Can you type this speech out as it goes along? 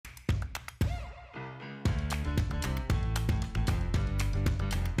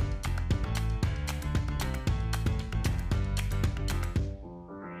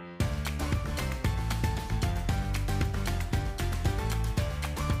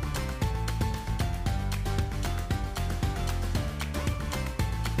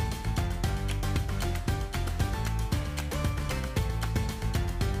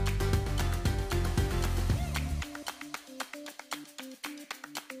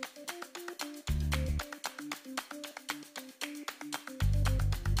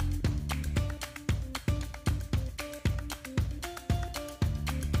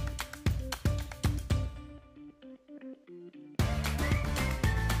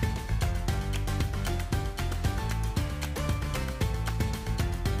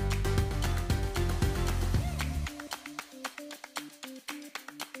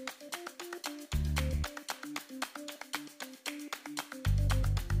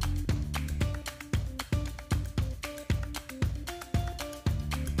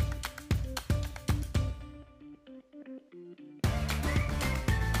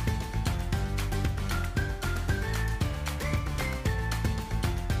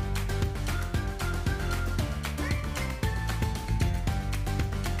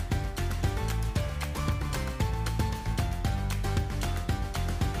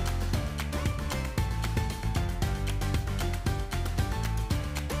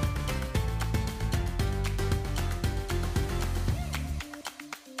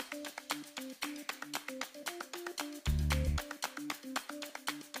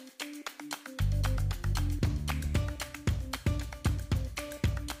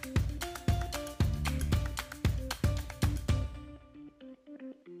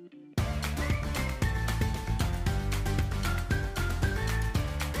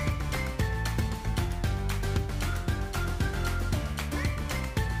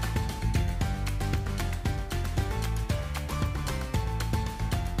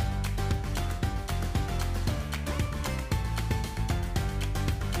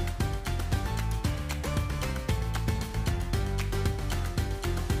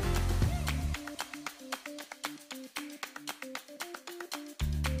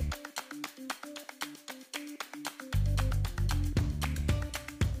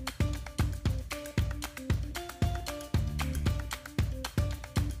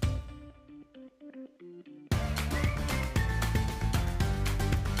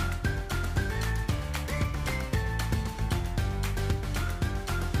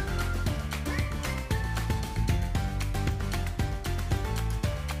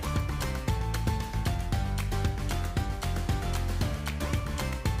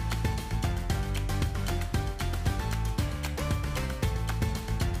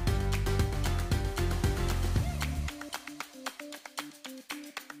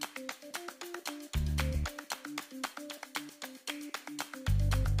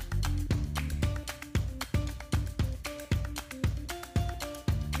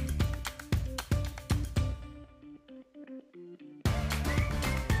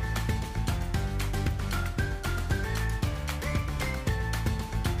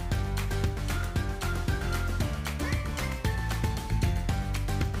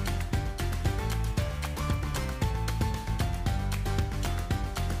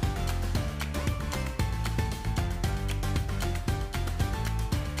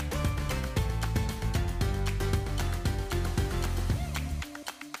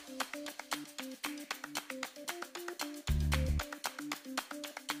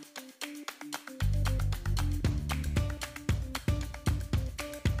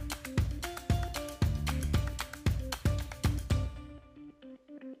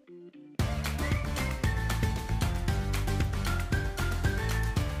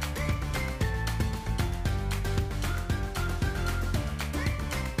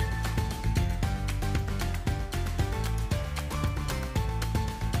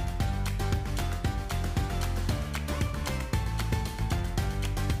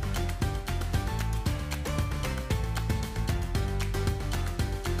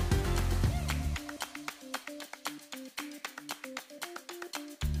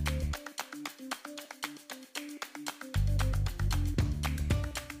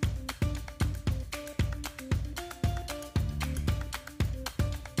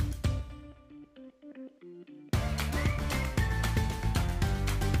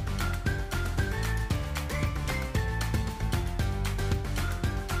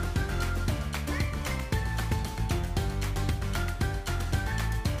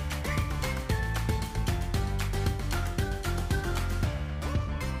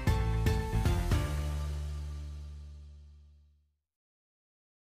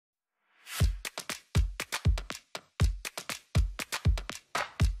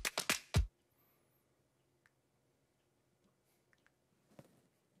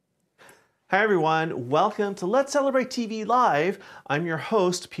Hi everyone, welcome to Let's Celebrate TV Live. I'm your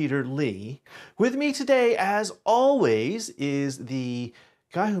host, Peter Lee. With me today, as always, is the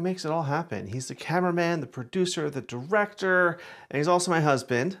guy who makes it all happen. He's the cameraman, the producer, the director, and he's also my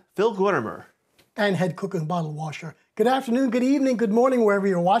husband, Phil Gordimer. And head cook and bottle washer. Good afternoon, good evening, good morning, wherever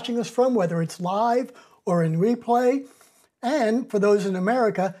you're watching us from, whether it's live or in replay. And for those in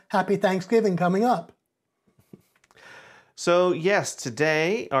America, happy Thanksgiving coming up. So yes,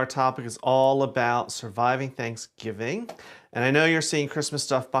 today our topic is all about surviving Thanksgiving. And I know you're seeing Christmas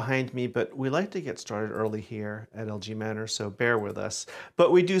stuff behind me, but we like to get started early here at LG Manor, so bear with us.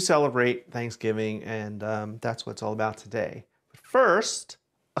 But we do celebrate Thanksgiving, and that's what it's all about today. But first,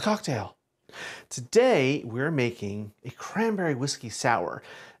 a cocktail. Today, we're making a cranberry whiskey sour,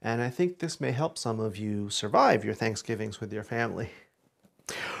 and I think this may help some of you survive your Thanksgivings with your family.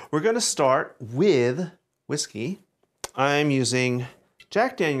 We're going to start with whiskey. I'm using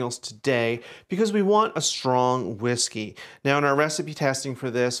Jack Daniel's today because we want a strong whiskey. Now in our recipe testing for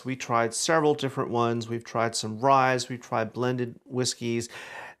this, we tried several different ones. We've tried some ryes, we've tried blended whiskeys.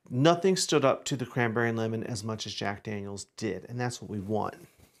 Nothing stood up to the cranberry and lemon as much as Jack Daniel's did, and that's what we want.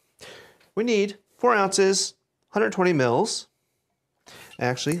 We need 4 ounces, 120 mils.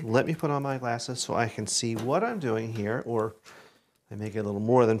 Actually, let me put on my glasses so I can see what I'm doing here, or I may get a little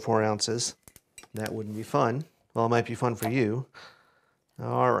more than 4 ounces. That wouldn't be fun. Well, it might be fun for you.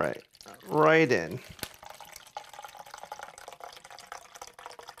 All right, right in.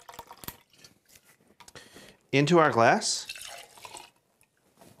 Into our glass.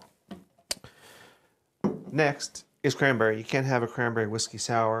 Next is cranberry. You can't have a cranberry whiskey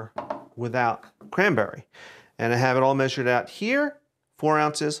sour without cranberry. And I have it all measured out here. 4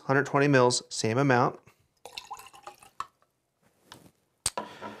 ounces, 120 mils, same amount.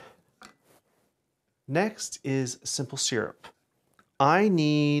 Next is simple syrup. I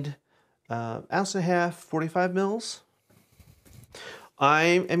need ounce and a half, 45 mils.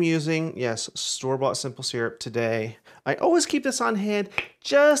 I am using, yes, store-bought simple syrup today. I always keep this on hand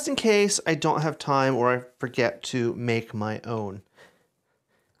just in case I don't have time or I forget to make my own.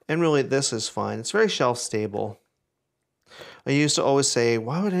 And really, this is fine. It's very shelf stable. I used to always say,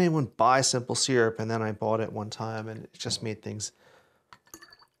 why would anyone buy simple syrup? And then I bought it one time and it just made things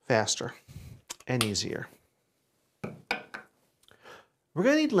faster and easier. We're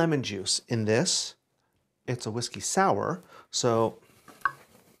going to need lemon juice in this. It's a whiskey sour, so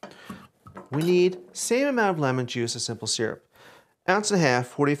we need same amount of lemon juice as simple syrup. Ounce and a half,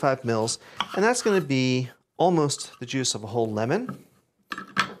 45 mils, and that's going to be almost the juice of a whole lemon.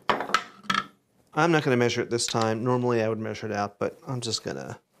 I'm not going to measure it this time. Normally I would measure it out, but I'm just going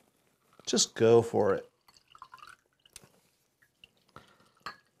to go for it.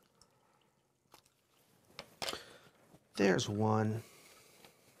 There's one.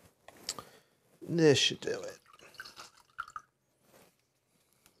 This should do it.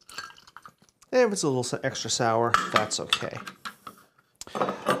 And if it's a little extra sour, that's okay.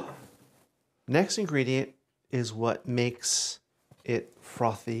 Next ingredient is what makes it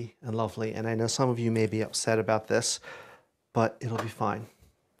frothy and lovely. And I know some of you may be upset about this, but it'll be fine.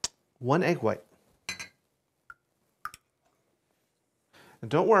 1 egg white. And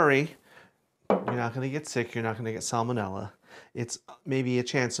don't worry. You're not going to get sick. You're not going to get salmonella. It's maybe a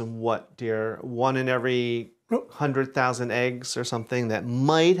chance in what, dear? 1 in every 100,000 eggs or something that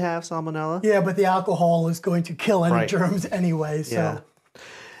might have salmonella? Yeah, but the alcohol is going to kill any germs anyway. So. Yeah.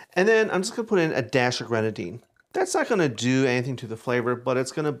 And then I'm just going to put in a dash of grenadine. That's not going to do anything to the flavor, but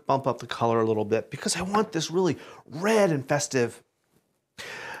it's going to bump up the color a little bit because I want this really red and festive.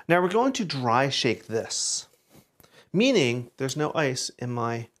 Now we're going to dry shake this, meaning there's no ice in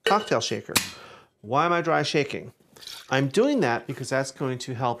my cocktail shaker. Why am I dry shaking? I'm doing that because that's going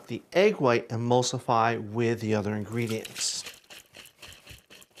to help the egg white emulsify with the other ingredients.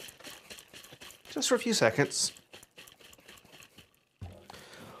 Just for a few seconds.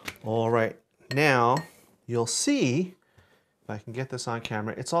 All right, now you'll see, if I can get this on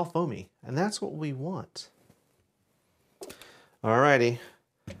camera, it's all foamy, and that's what we want. All righty,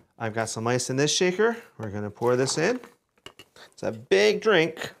 I've got some ice in this shaker. We're gonna pour this in. It's a big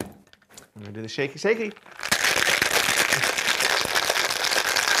drink. I'm gonna do the shaky, shaky.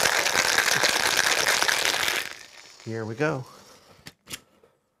 Here we go.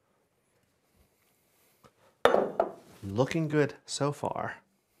 Looking good so far.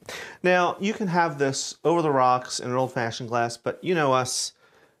 Now, you can have this over the rocks in an old-fashioned glass, but you know us,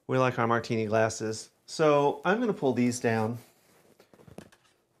 we like our martini glasses. So I'm gonna pull these down.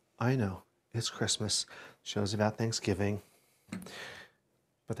 I know, it's Christmas. Show's about Thanksgiving,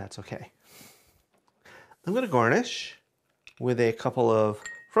 but that's okay. I'm going to garnish with a couple of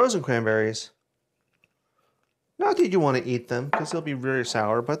frozen cranberries. Not that you want to eat them because they'll be very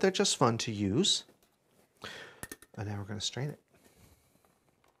sour, but they're just fun to use. And now we're going to strain it.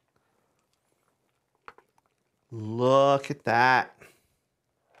 Look at that.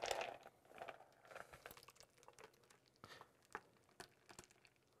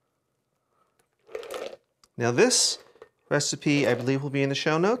 Now this recipe, I believe, will be in the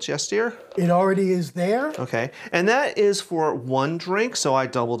show notes. Yes, dear? It already is there. Okay. And that is for one drink, so I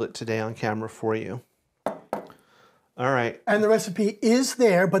doubled it today on camera for you. All right. And the recipe is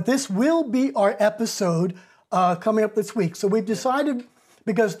there, but this will be our episode coming up this week. So we've decided,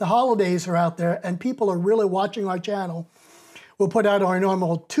 because the holidays are out there and people are really watching our channel, we'll put out our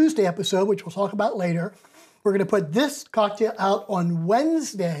normal Tuesday episode, which we'll talk about later. We're going to put this cocktail out on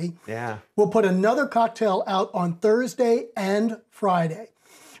Wednesday. Yeah. We'll put another cocktail out on Thursday and Friday,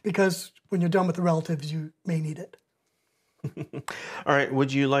 because when you're done with the relatives, you may need it. All right.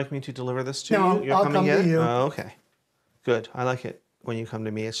 Would you like me to deliver this to No, you? You're I'll coming come to in? you. Oh, okay. Good. I like it when you come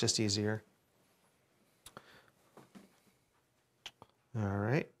to me. It's just easier. All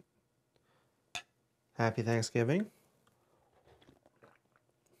right. Happy Thanksgiving.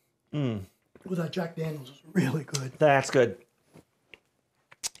 Well, that Jack Daniels is really good. That's good.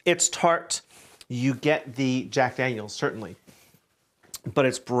 It's tart. You get the Jack Daniels, certainly. But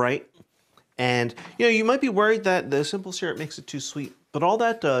it's bright. And, you know, you might be worried that the simple syrup makes it too sweet. But all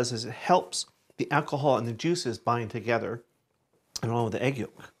that does is it helps the alcohol and the juices bind together along with the egg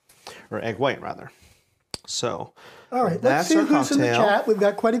yolk. Or egg white, rather. So, all right, let's that's see our who's cocktail. in the chat. We've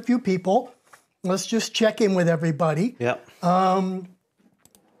got quite a few people. Let's just check in with everybody. Yep.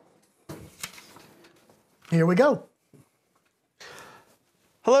 Here we go.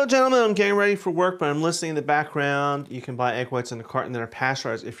 Hello, gentlemen. I'm getting ready for work, but I'm listening in the background. You can buy egg whites in a carton that are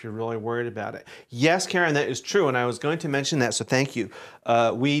pasteurized if you're really worried about it. Yes, Karen, that is true, and I was going to mention that, so thank you.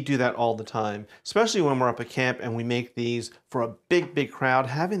 We do that all the time, especially when we're up at camp and we make these for a big, big crowd.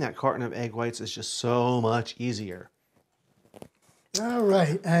 Having that carton of egg whites is just so much easier. All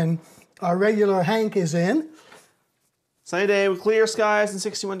right, and our regular Hank is in. Sunny day with clear skies and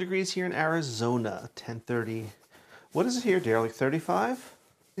 61 degrees here in Arizona, 10:30. What is it here, dear? Like 35?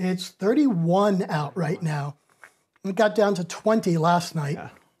 It's 31 out right now. It got down to 20 last night. Yeah.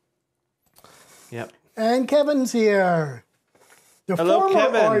 Yep. And Kevin's here. The Hello, former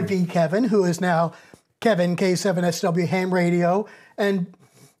Kevin. RV Kevin, who is now Kevin K7SW Ham Radio. And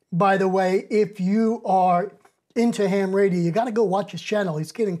by the way, if you are into ham radio, you got to go watch his channel.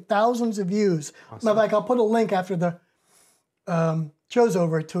 He's getting thousands of views. Awesome. Matter of fact, I'll put a link after the show's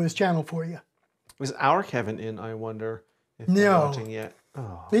over to his channel for you. Was our Kevin in, I wonder, if No. they're watching yet?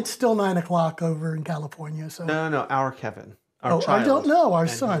 Oh. It's still 9 o'clock over in California. So No, our Kevin. Our oh, child I don't know, our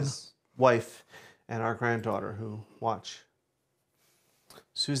and son. his wife and our granddaughter who watch.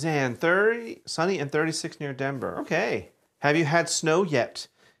 Suzanne, 30, sunny and 36 near Denver. Okay. Have you had snow yet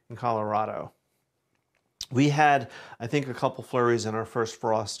in Colorado? We had, I think, a couple flurries in our first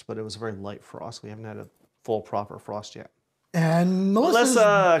frost, but it was a very light frost. We haven't had a full proper frost yet. And Melissa's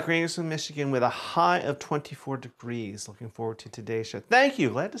Melissa, Greenville, Michigan, with a high of 24 degrees. Looking forward to today's show. Thank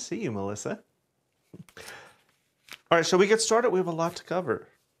you. Glad to see you, Melissa. All right, shall we get started? We have a lot to cover.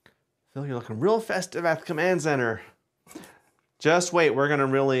 Phil, you're looking real festive at the command center. Just wait. We're going to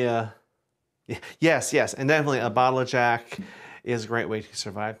really... Yes. And definitely a bottle of Jack is a great way to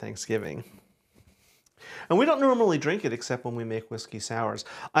survive Thanksgiving. And we don't normally drink it except when we make whiskey sours.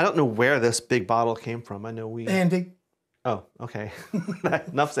 I don't know where this big bottle came from. I know we... Andy. Oh, okay.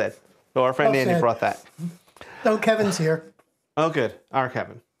 Enough said. So our friend Andy brought that. No, Kevin's here. Oh, good. Our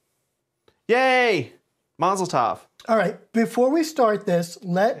Kevin. Yay! Mazel tov. All right, before we start this,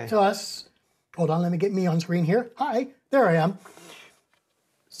 let us, hold on, let me get me on screen here. Hi, there I am.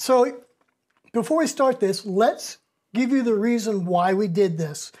 So before we start this, let's give you the reason why we did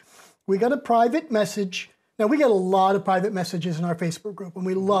this. We got a private message. Now, we get a lot of private messages in our Facebook group, and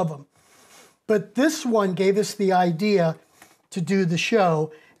we love them. But this one gave us the idea to do the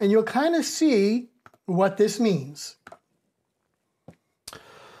show, and you'll kind of see what this means.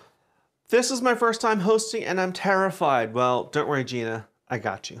 This is my first time hosting, and I'm terrified. Well, don't worry, Gina. I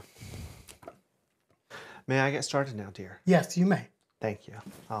got you. May I get started now, dear? Yes, you may. Thank you.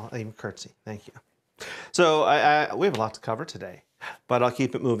 I'll even curtsy. Thank you. So we have a lot to cover today, but I'll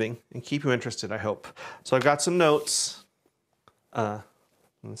keep it moving and keep you interested, I hope. So I've got some notes.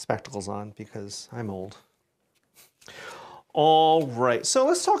 And spectacles on because I'm old. All right, so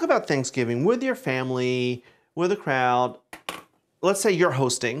let's talk about Thanksgiving with your family, with a crowd. Let's say you're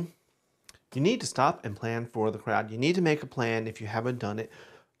hosting. You need to stop and plan for the crowd. You need to make a plan. If you haven't done it,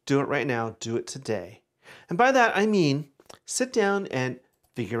 do it right now. Do it today. And by that, I mean sit down and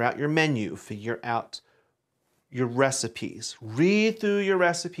figure out your menu, figure out your recipes, read through your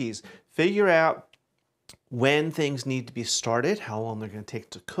recipes, figure out when things need to be started, how long they're going to take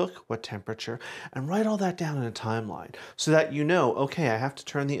to cook, what temperature, and write all that down in a timeline so that you know, okay, I have to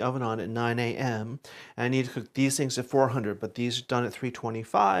turn the oven on at 9 a.m. and I need to cook these things at 400, but these are done at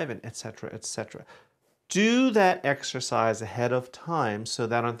 325, and etc., etc. Do that exercise ahead of time so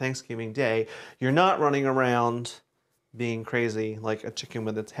that on Thanksgiving Day, you're not running around being crazy like a chicken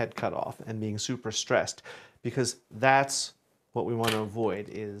with its head cut off and being super stressed, because that's what we want to avoid,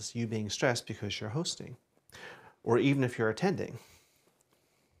 is you being stressed because you're hosting, or even if you're attending.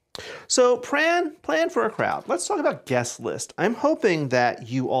 So plan for a crowd. Let's talk about guest list. I'm hoping that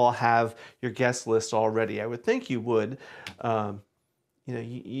you all have your guest list already. I would think you would.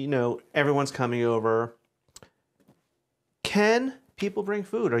 You know, everyone's coming over. Can people bring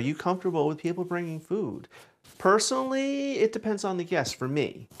food? Are you comfortable with people bringing food? Personally, it depends on the guest. For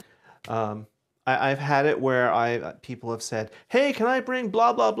me, I've had it where people have said, "Hey, can I bring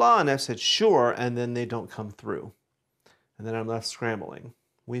blah blah blah?" And I've said, "Sure," and then they don't come through, and then I'm left scrambling.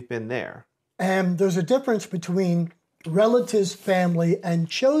 We've been there. And there's a difference between relatives, family, and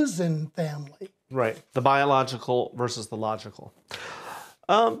chosen family. Right, the biological versus the logical.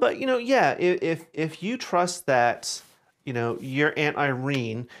 But you know, yeah, if you trust that, you know, your Aunt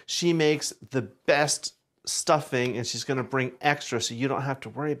Irene, she makes the best stuffing and she's going to bring extra so you don't have to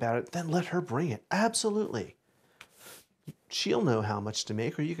worry about it, then let her bring it. Absolutely. She'll know how much to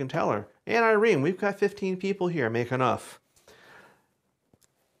make, or you can tell her, Aunt Irene, we've got 15 people here, make enough.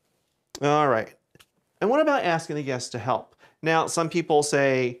 All right. And what about asking the guests to help? Now, some people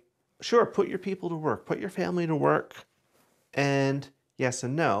say, sure, put your people to work, put your family to work, and yes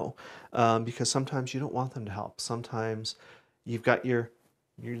and no, because sometimes you don't want them to help. Sometimes you've got your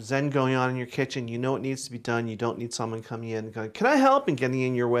zen going on in your kitchen. You know it needs to be done. You don't need someone coming in and going, can I help? And getting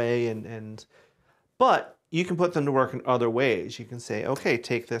in your way. But you can put them to work in other ways. You can say, okay,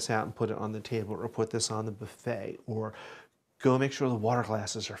 take this out and put it on the table, or put this on the buffet, or go make sure the water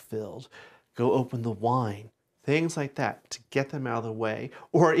glasses are filled. Go open the wine. Things like that to get them out of the way.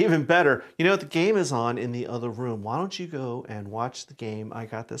 Or even better, you know, the game is on in the other room. Why don't you go and watch the game? I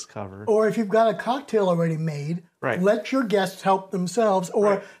got this covered. Or if you've got a cocktail already made, right, let your guests help themselves. Or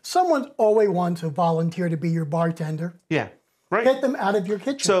right, someone always wants to volunteer to be your bartender. Yeah, right. Get them out of your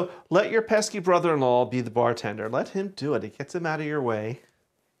kitchen. So let your pesky brother-in-law be the bartender. Let him do it. It gets him out of your way.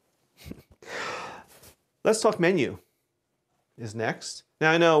 Let's talk menu is next. Now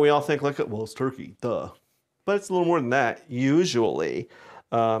I know we all think, look at, well, it's turkey, duh. But it's a little more than that, usually.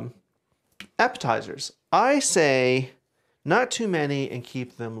 Appetizers. I say not too many and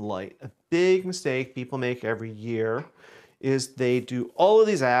keep them light. A big mistake people make every year is they do all of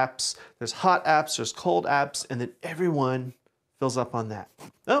these apps. There's hot apps, there's cold apps, and then everyone fills up on that.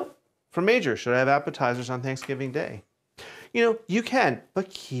 Oh, for major, should I have appetizers on Thanksgiving Day? You know, you can, but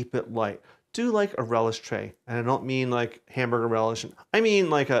keep it light. Do like a relish tray. And I don't mean like hamburger relish. I mean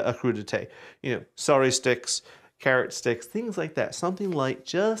like a crudité. You know, celery sticks, carrot sticks, things like that. Something light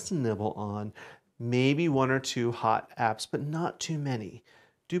just to nibble on. Maybe 1 or 2 hot apps, but not too many.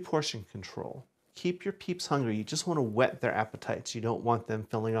 Do portion control. Keep your peeps hungry. You just want to whet their appetites. You don't want them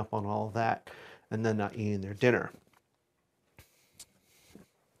filling up on all of that and then not eating their dinner.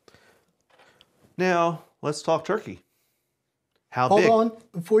 Now, let's talk turkey. How big? Hold on.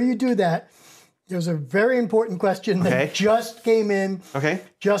 Before you do that, there's a very important question that just came in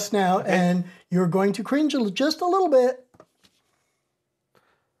just now, and you're going to cringe just a little bit.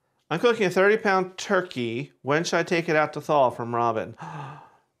 I'm cooking a 30-pound turkey. When should I take it out to thaw? From Robin.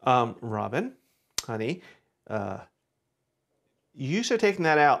 Robin, honey, you should have taken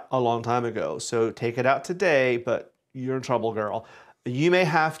that out a long time ago. So take it out today, but you're in trouble, girl. You may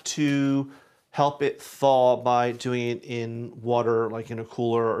have to help it thaw by doing it in water, like in a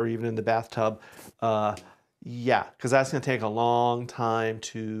cooler or even in the bathtub. Yeah, because that's going to take a long time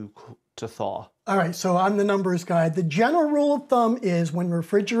to thaw. All right, so I'm the numbers guy. The general rule of thumb is when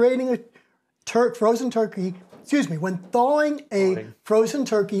refrigerating a frozen turkey, when thawing a frozen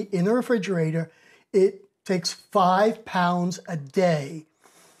turkey in the refrigerator, it takes 5 pounds a day.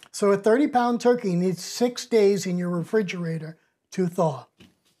 So a 30-pound turkey needs 6 days in your refrigerator to thaw.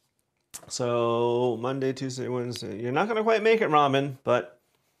 So Monday, Tuesday, Wednesday, you're not going to quite make it, Robin, but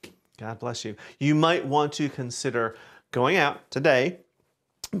God bless you. You might want to consider going out today,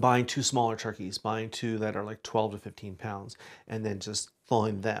 buying 2 smaller turkeys, buying 2 that are like 12 to 15 pounds, and then just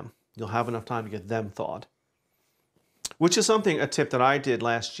thawing them. You'll have enough time to get them thawed. Which is a tip that I did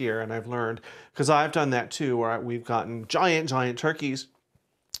last year, and I've learned, because I've done that too, where we've gotten giant turkeys.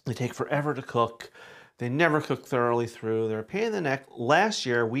 They take forever to cook. They never cook thoroughly through. They're a pain in the neck. Last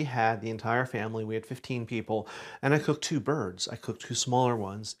year, we had the entire family. We had 15 people, and I cooked 2 birds. I cooked 2 smaller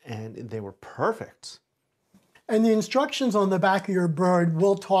ones, and they were perfect. And the instructions on the back of your bird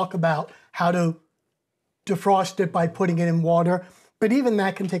will talk about how to defrost it by putting it in water. But even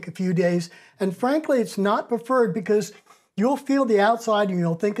that can take a few days. And frankly, it's not preferred because you'll feel the outside and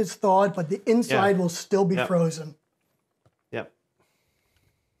you'll think it's thawed, but the inside will still be frozen. Yep.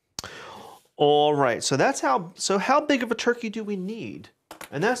 All right, so how big of a turkey do we need?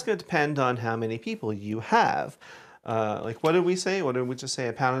 And that's going to depend on how many people you have. Like, what did we say? What did we just say?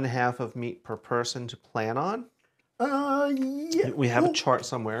 1.5 pounds of meat per person to plan on? Yeah. We have a chart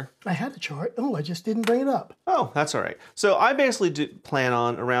somewhere. I had a chart. Oh, I just didn't bring it up. Oh, that's all right. So I basically do plan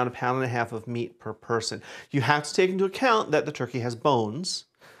on around 1.5 pounds of meat per person. You have to take into account that the turkey has bones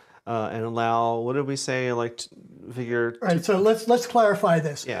and allow, what did we say, like figure... All right, so let's clarify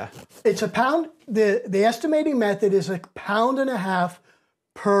this. Yeah. It's 1 pound. The estimating method is 1.5 pounds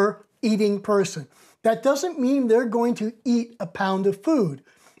per eating person. That doesn't mean they're going to eat 1 pound of food.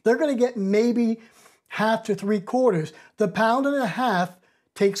 They're going to get maybe 1/2 to 3/4. The 1.5 pounds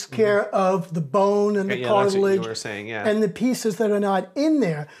takes care of the bone and the cartilage that's what you were saying, and the pieces that are not in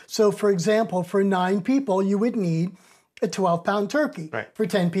there. So for example, for 9 people, you would need a 12-pound turkey. Right. For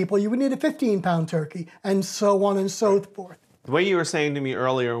 10 people, you would need a 15-pound turkey, and so on and so forth. The way you were saying to me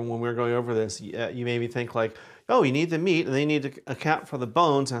earlier when we were going over this, you made me think like, oh, you need the meat and then you need to account for the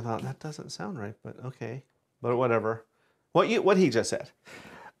bones. And I thought, that doesn't sound right, but okay. But whatever. What he just said.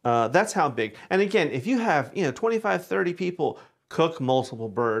 That's how big. And again, if you have 25, 30 people, cook multiple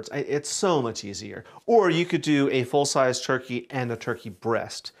birds. It's so much easier. Or you could do a full-size turkey and a turkey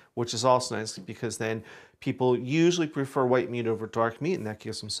breast, which is also nice because then people usually prefer white meat over dark meat, and that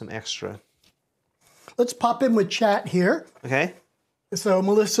gives them some extra. Let's pop in with chat here. Okay. So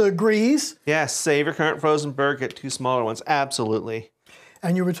Melissa agrees. Yes, save your current frozen bird, get 2 smaller ones. Absolutely.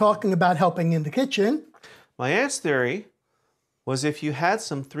 And you were talking about helping in the kitchen. My aunt's theory was if you had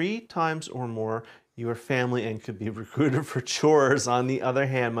some 3 times or more, you were family and could be recruited for chores. On the other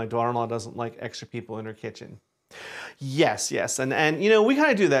hand, my daughter-in-law doesn't like extra people in her kitchen. Yes, and we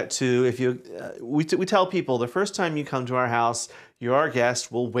kind of do that too. If you, we tell people the first time you come to our house, you're our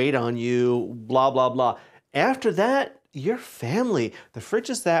guest, we'll wait on you, blah, blah, blah. After that, you're family. The fridge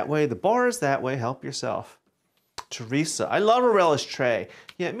is that way, the bar is that way, help yourself. Teresa, I love a relish tray.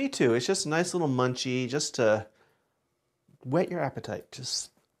 Yeah, me too. It's just a nice little munchie just to whet your appetite,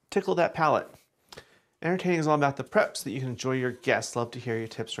 just tickle that palate. Entertaining is all about the prep so that you can enjoy your guests. Love to hear your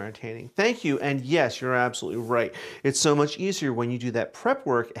tips for entertaining. Thank you, and yes, you're absolutely right. It's so much easier when you do that prep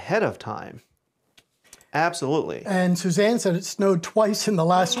work ahead of time. Absolutely. And Suzanne said it snowed twice in the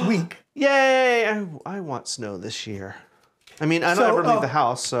last week. Yay! I want snow this year. I mean, I don't ever leave the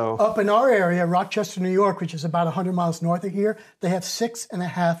house, so... Up in our area, Rochester, New York, which is about 100 miles north of here, they have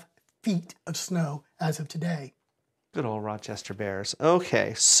 6.5 feet of snow as of today. Good old Rochester Bears.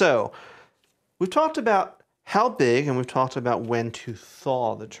 Okay, so we've talked about how big and we've talked about when to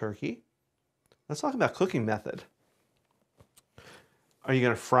thaw the turkey. Let's talk about cooking method. Are you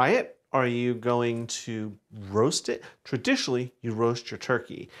going to fry it? Are you going to roast it? Traditionally, you roast your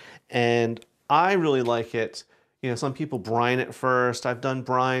turkey. And I really like it. Some people brine it first. I've done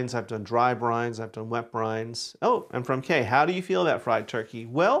brines, I've done dry brines, I've done wet brines. Oh, and from Kay, how do you feel about fried turkey?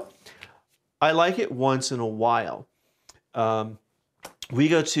 Well, I like it once in a while. We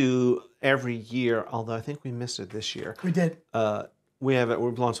go to every year, although I think we missed it this year. We did. We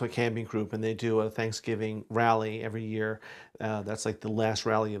belong to a camping group, and they do a Thanksgiving rally every year. That's like the last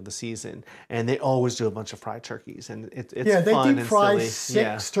rally of the season, and they always do a bunch of fried turkeys, and it's they fun deep fry and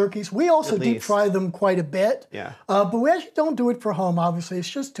silly. 6 turkeys. We also deep fry them quite a bit. Yeah. But we actually don't do it for home. Obviously, it's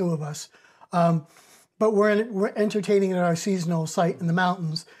just 2 of us. But we're entertaining at our seasonal site in the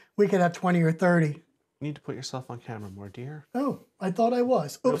mountains. We could have 20 or 30. You need to put yourself on camera more, dear. Oh, I thought I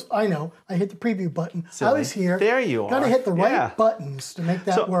was. Oops, I know. I hit the preview button. Silly. I was here. There you are. Got to hit the right buttons to make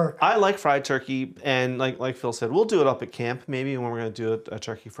that work. I like fried turkey, and like Phil said, we'll do it up at camp maybe when we're going to do a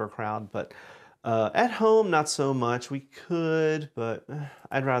turkey for a crowd. But at home, not so much. We could, but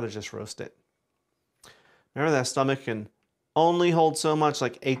I'd rather just roast it. Remember that stomach can only hold so much,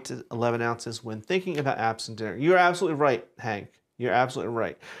 like 8 to 11 ounces when thinking about apps and dinner. You're absolutely right, Hank. You're absolutely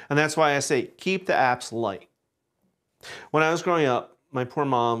right. And that's why I say keep the apps light. When I was growing up, my poor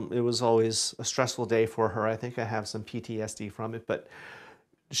mom, it was always a stressful day for her. I think I have some PTSD from it, but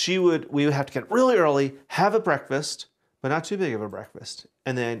we would have to get really early, have a breakfast, but not too big of a breakfast,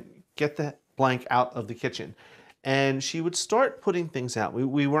 and then get the blank out of the kitchen. And she would start putting things out.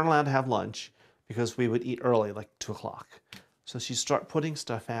 We weren't allowed to have lunch because we would eat early, like 2 o'clock. So she'd start putting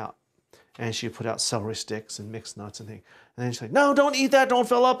stuff out. and she put out celery sticks and mixed nuts and things. And then she's like, no, don't eat that. Don't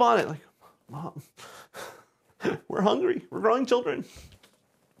fill up on it. Like, Mom, we're hungry. We're growing children.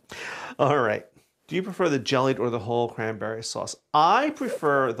 All right. Do you prefer the jellied or the whole cranberry sauce? I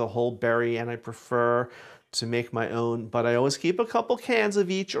prefer the whole berry, and I prefer to make my own, but I always keep a couple cans of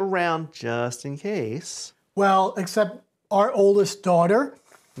each around just in case. Well, except our oldest daughter,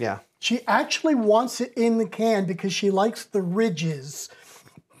 Yeah. she actually wants it in the can because she likes the ridges.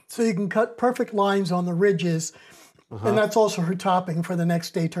 So you can cut perfect lines on the ridges. And that's also her topping for the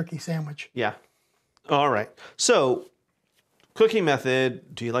next day turkey sandwich. Yeah. All right. So, cooking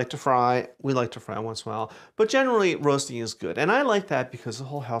method, do you like to fry? We like to fry once in a while. But generally, roasting is good. And I like that because the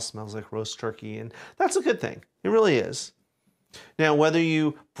whole house smells like roast turkey. And that's a good thing. It really is. Now, whether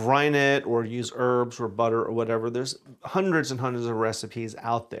you brine it or use herbs or butter or whatever, there's hundreds and hundreds of recipes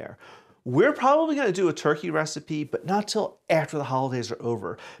out there. We're probably going to do a turkey recipe, but not till after the holidays are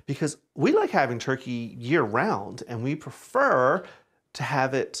over, because we like having turkey year round, and we prefer to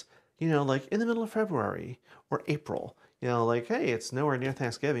have it, you know, like in the middle of February or April. You know, like, hey, it's nowhere near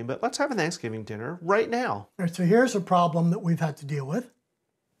Thanksgiving, but let's have a Thanksgiving dinner right now. All right, so here's a problem that we've had to deal with.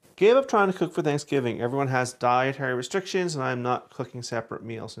 Gave up trying to cook for Thanksgiving. Everyone has dietary restrictions, and I'm not cooking separate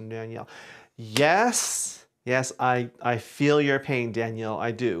meals. And Danielle, yes, I feel your pain, Danielle.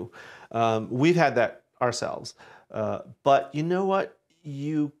 I do. We've had that ourselves. But you know what?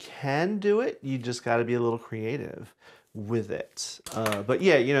 You can do it. You just got to be a little creative with it. But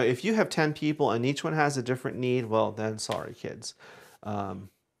yeah, you know, if you have 10 people and each one has a different need, well, then sorry, kids.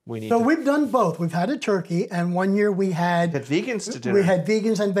 We've done both. We've had a turkey, and one year we had vegans to dinner. We had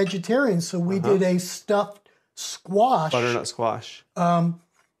vegans and vegetarians, so we did a stuffed squash. Butternut squash.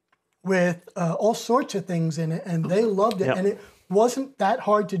 With all sorts of things in it, and they loved it. Yep. And it wasn't that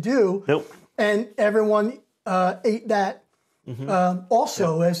hard to do. Nope. And everyone ate that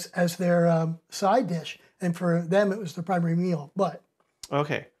also as their side dish. And for them, it was the primary meal. But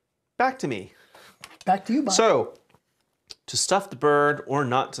okay, back to me. Back to you, Bob. So, to stuff the bird or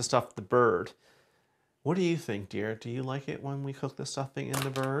not to stuff the bird, what do you think, dear? Do you like it when we cook the stuffing in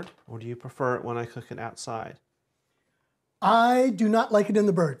the bird, or do you prefer it when I cook it outside? I do not like it in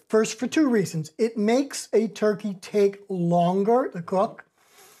the bird. First, for two reasons. It makes a turkey take longer to cook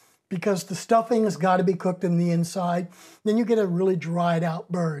because the stuffing has got to be cooked in the inside. Then you get a really dried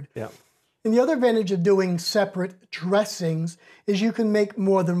out bird. Yeah. And the other advantage of doing separate dressings is you can make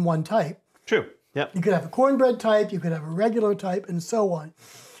more than one type. True. Yep. You could have a cornbread type, you could have a regular type, and so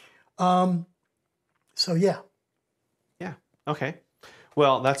on. So yeah. Yeah. Okay.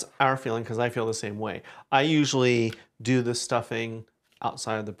 Well, that's our feeling because I feel the same way. I usually do the stuffing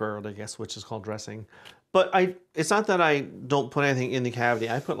outside of the bird, I guess, which is called dressing. But it's not that I don't put anything in the cavity.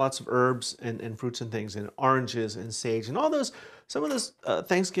 I put lots of herbs and fruits and things in, oranges and sage and all those, some of those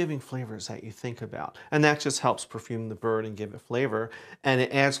Thanksgiving flavors that you think about. And that just helps perfume the bird and give it flavor. And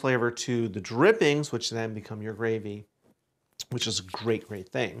it adds flavor to the drippings, which then become your gravy, which is a great, great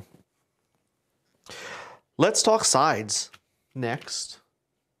thing. Let's talk sides next.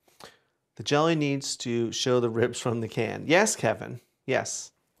 The jelly needs to show the ribs from the can. Yes, Kevin.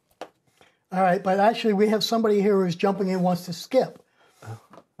 Yes. All right, but actually we have somebody here who's jumping in, wants to skip.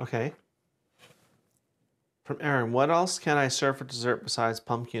 Okay. From Aaron, what else can I serve for dessert besides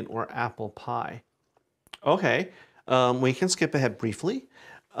pumpkin or apple pie? Okay, we can skip ahead briefly.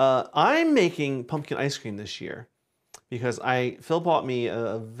 I'm making pumpkin ice cream this year because Phil bought me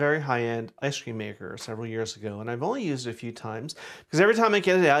a very high-end ice cream maker several years ago, and I've only used it a few times because every time I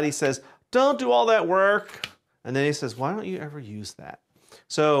get it out, he says, "Don't do all that work," and then he says, "Why don't you ever use that?"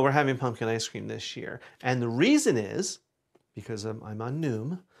 So we're having pumpkin ice cream this year. And the reason is because I'm on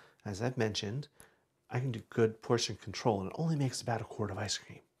Noom, as I've mentioned, I can do good portion control, and it only makes about a quart of ice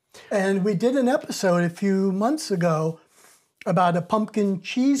cream. And we did an episode a few months ago about a pumpkin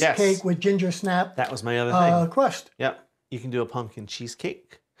cheesecake with ginger snap. That was my other thing. Crust. Yep. You can do a pumpkin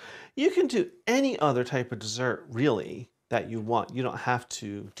cheesecake. You can do any other type of dessert, really, that you want. You don't have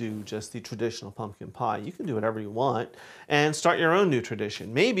to do just the traditional pumpkin pie. You can do whatever you want and start your own new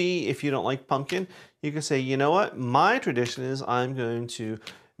tradition. Maybe if you don't like pumpkin, you can say, you know what, my tradition is I'm going to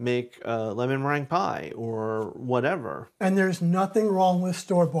make lemon meringue pie or whatever. And there's nothing wrong with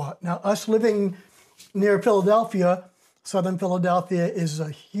store-bought. Now, us living near Philadelphia, Southern Philadelphia is a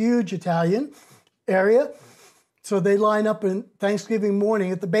huge Italian area. So they line up in Thanksgiving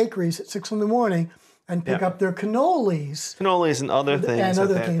morning at the bakeries at 6 in the morning and pick up their cannolis. Cannolis and other things. And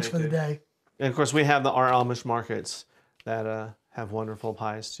other things for the day. And of course, we have our Amish markets that have wonderful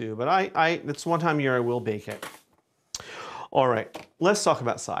pies too. But it's one time a year I will bake it. All right, let's talk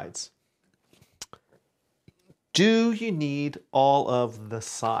about sides. Do you need all of the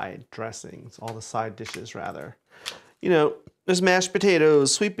side dressings, all the side dishes rather? You know, there's mashed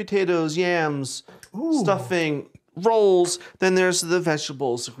potatoes, sweet potatoes, yams, Ooh. stuffing, rolls. Then there's the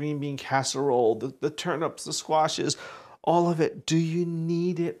vegetables, the green bean casserole, the turnips, the squashes, all of it. Do you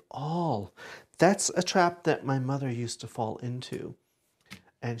need it all? That's a trap that my mother used to fall into.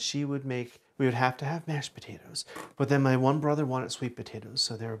 And she would make, we would have to have mashed potatoes. But then my one brother wanted sweet potatoes,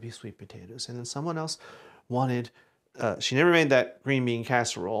 so there would be sweet potatoes. And then someone else wanted, she never made that green bean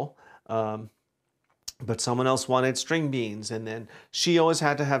casserole, but someone else wanted string beans. And then she always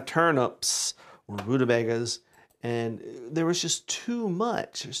had to have turnips or rutabagas. And there was just too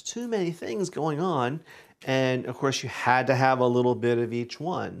much. There's too many things going on. And of course, you had to have a little bit of each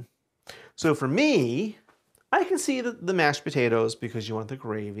one. So for me, I can see the mashed potatoes because you want the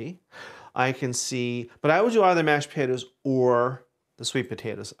gravy. I can see, but I would do either mashed potatoes or the sweet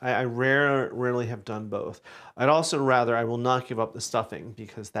potatoes. I rarely have done both. I'd also rather, I will not give up the stuffing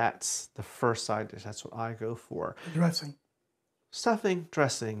because that's the first side dish. That's what I go for. Dressing. Stuffing,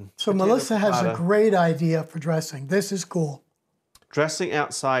 dressing. So potato Melissa has a frittata. great idea for dressing. This is cool. Dressing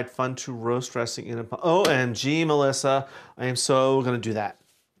outside, fun to roast dressing in a pot. OMG, Melissa, I am so gonna do that.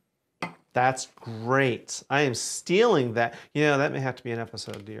 That's great. I am stealing that. You know, that may have to be an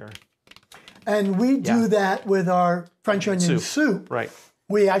episode, dear. And we do that with our French onion soup. Right.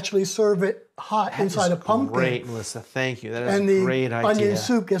 We actually serve it hot inside a pumpkin. Great, Melissa. Thank you. That is And a the great idea. onion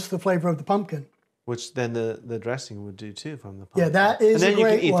soup gets the flavor of the pumpkin. Which then the dressing would do too from the pumpkin. Yeah, that is a great one. And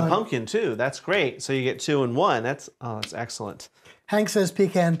then you can eat the pumpkin too. That's great. So you get 2 in 1. That's excellent. Hank says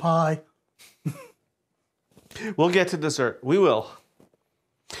pecan pie. We'll get to dessert. We will.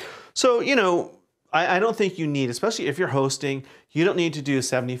 So, you know, I don't think you need, especially if you're hosting, you don't need to do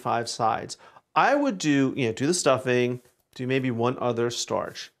 75 sides. I would do, you know, do the stuffing, do maybe one other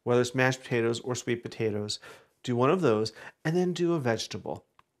starch, whether it's mashed potatoes or sweet potatoes. Do one of those, and then do a vegetable.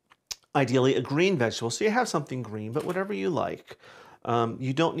 Ideally, a green vegetable, so you have something green, but whatever you like.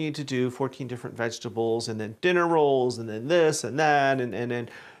 You don't need to do 14 different vegetables, and then dinner rolls, and then this and that, and then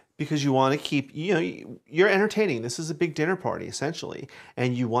because you want to keep, you know, you're entertaining. This is a big dinner party, essentially.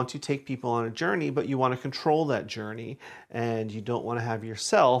 And you want to take people on a journey, but you want to control that journey. And you don't want to have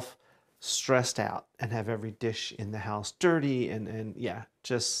yourself stressed out and have every dish in the house dirty. And yeah,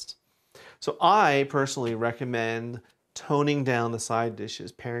 just... So I personally recommend toning down the side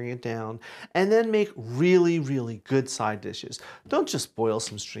dishes, paring it down, and then make really, really good side dishes. Don't just boil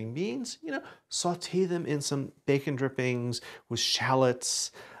some string beans, you know, saute them in some bacon drippings with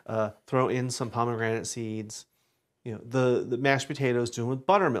shallots, throw in some pomegranate seeds. You know, the mashed potatoes, do them with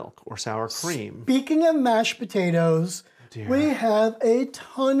buttermilk or sour cream. Speaking of mashed potatoes, we have a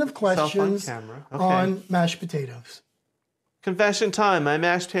ton of questions on mashed potatoes. Confession time. My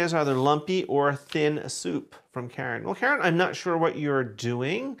mashed potatoes are either lumpy or thin soup from Karen. Well, Karen, I'm not sure what you're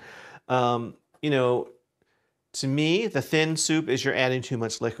doing. You know, to me, the thin soup is you're adding too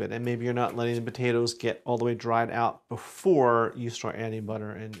much liquid, and maybe you're not letting the potatoes get all the way dried out before you start adding butter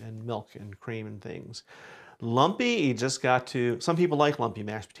and milk and cream and things. Lumpy, you just got to, some people like lumpy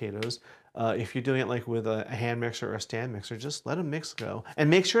mashed potatoes. If you're doing it like with a hand mixer or a stand mixer, just let them mix go. And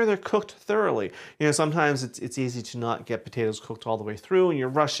make sure they're cooked thoroughly. You know, sometimes it's easy to not get potatoes cooked all the way through and you're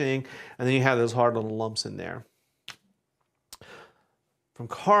rushing, and then you have those hard little lumps in there. From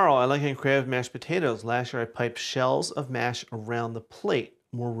Carl, I like getting creative with mashed potatoes. Last year I piped shells of mash around the plate.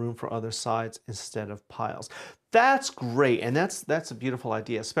 More room for other sides instead of piles. That's great, and that's a beautiful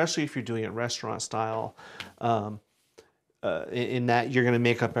idea, especially if you're doing it restaurant style. In that you're going to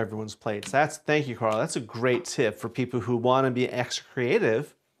make up everyone's plates. Thank you, Carl. That's a great tip for people who want to be extra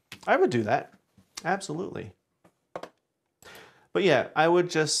creative. I would do that, absolutely. But yeah, I would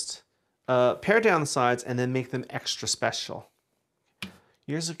just pare down the sides and then make them extra special.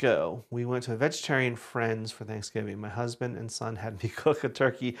 Years ago, we went to a vegetarian friend's for Thanksgiving. My husband and son had me cook a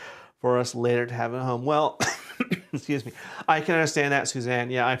turkey for us later to have at home. Well, excuse me. I can understand that,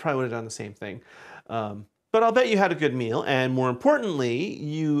 Suzanne. Yeah, I probably would have done the same thing. But I'll bet you had a good meal, and more importantly,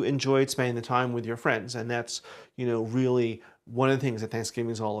 you enjoyed spending the time with your friends, and that's, you know, really one of the things that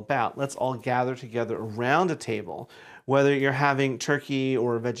Thanksgiving is all about. Let's all gather together around a table, whether you're having turkey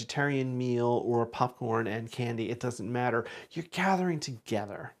or a vegetarian meal or popcorn and candy, it doesn't matter. You're gathering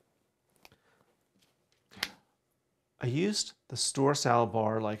together. I used the store salad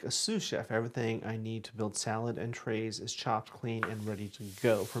bar like a sous chef. Everything I need to build salad and trays is chopped, clean, and ready to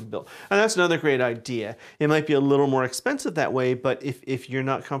go from Bill. And that's another great idea. It might be a little more expensive that way, but if you're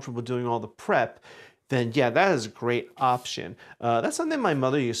not comfortable doing all the prep, then yeah, that is a great option. That's something my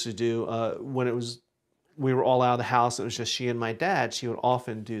mother used to do when we were all out of the house. It was just she and my dad. She would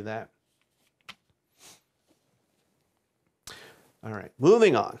often do that. All right,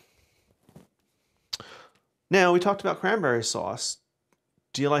 moving on. Now, we talked about cranberry sauce.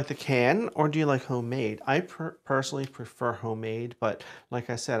 Do you like the can or do you like homemade? I personally prefer homemade, but like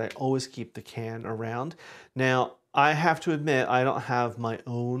I said, I always keep the can around. Now, I have to admit, I don't have my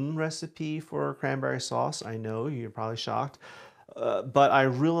own recipe for cranberry sauce. I know, you're probably shocked. But I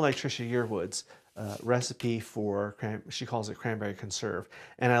really like Trisha Yearwood's recipe for, she calls it cranberry conserve.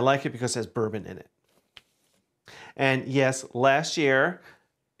 And I like it because it has bourbon in it. And yes, last year,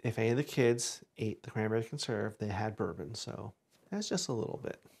 if any of the kids ate the cranberry conserve, they had bourbon. So that's just a little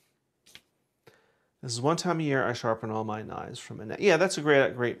bit. This is one time a year I sharpen all my knives from a knife. Yeah, that's a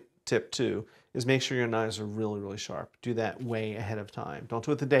great tip too, is make sure your knives are really, really sharp. Do that way ahead of time. Don't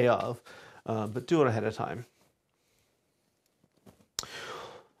do it the day of, but do it ahead of time.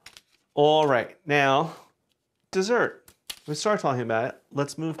 All right, now, dessert. We started talking about it.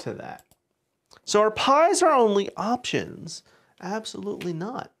 Let's move to that. So are pies our only options? Absolutely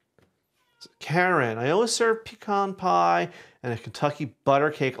not. Karen, I always serve pecan pie and a Kentucky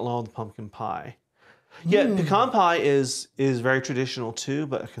butter cake along with pumpkin pie. Yeah, pecan pie is very traditional too,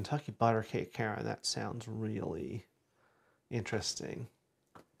 but a Kentucky butter cake, Karen, that sounds really interesting.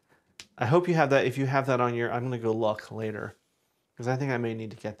 I hope you have that. If you have that on your, I'm going to go look later because I think I may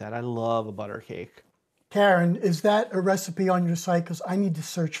need to get that. I love a butter cake. Karen, is that a recipe on your site? Because I need to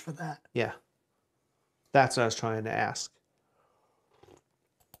search for that. Yeah, that's what I was trying to ask.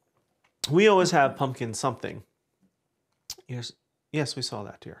 We always have pumpkin something. Yes, we saw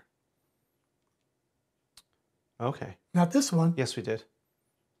that, dear. Okay. Not this one. Yes, we did.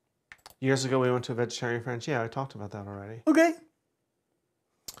 Years ago, we went to a vegetarian friend's. Yeah, I talked about that already. Okay.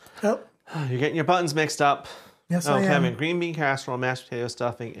 Yep. You're getting your buttons mixed up. Yes, I am. Kevin, green bean casserole, mashed potato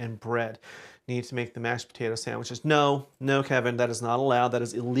stuffing, and bread. Need to make the mashed potato sandwiches. No, Kevin, that is not allowed. That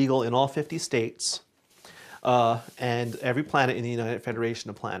is illegal in all 50 states and every planet in the United Federation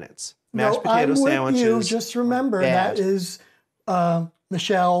of Planets. Mashed potato sandwiches. You. Just remember that is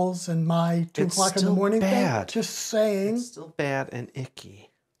Michelle's and my 2 o'clock in the morning bad. Thing. Just saying. It's still bad and icky.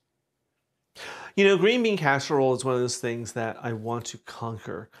 You know, green bean casserole is one of those things that I want to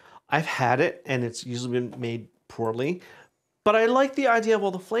conquer. I've had it, and it's usually been made poorly. But I like the idea of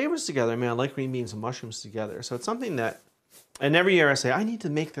all the flavors together. I mean, I like green beans and mushrooms together. So it's something that, and every year I say, I need to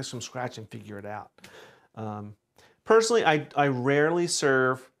make this from scratch and figure it out. Personally, I rarely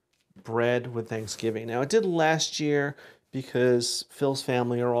serve bread with Thanksgiving. Now, I did last year because Phil's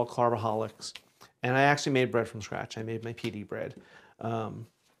family are all carboholics. And I actually made bread from scratch. I made my PD bread.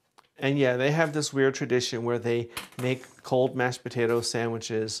 And yeah, they have this weird tradition where they make cold mashed potato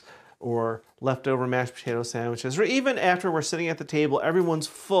sandwiches or leftover mashed potato sandwiches, or even after we're sitting at the table, everyone's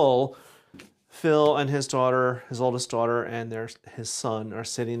full. Phil and his daughter, his oldest daughter, and his son are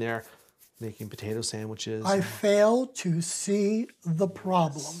sitting there making potato sandwiches. I fail to see the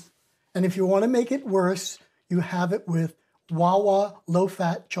problem. And if you want to make it worse, you have it with Wawa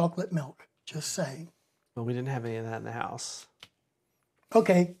low-fat chocolate milk. Just saying. Well, we didn't have any of that in the house.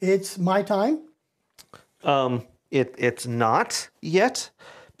 Okay, it's my time. It's not yet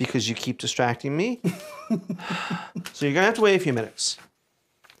because you keep distracting me. So you're gonna have to wait a few minutes.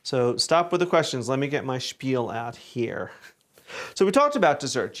 So stop with the questions. Let me get my spiel out here. So we talked about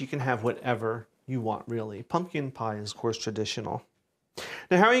desserts. You can have whatever you want, really. Pumpkin pie is, of course, traditional.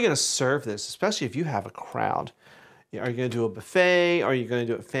 Now, how are you gonna serve this, especially if you have a crowd? Are you gonna do a buffet? Are you gonna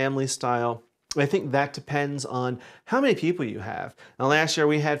do it family style? I think that depends on how many people you have. Now, last year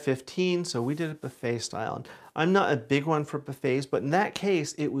we had 15, so we did a buffet style. And I'm not a big one for buffets, but in that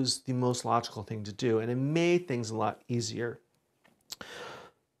case, it was the most logical thing to do, and it made things a lot easier.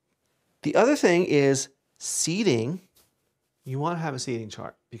 The other thing is seating. You want to have a seating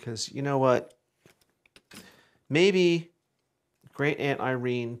chart because you know what? Maybe Great Aunt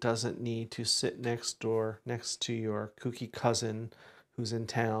Irene doesn't need to sit next to your kooky cousin who's in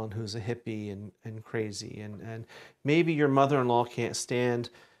town, who's a hippie and crazy. And maybe your mother-in-law can't stand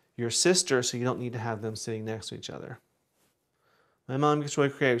your sister, so you don't need to have them sitting next to each other. My mom gets really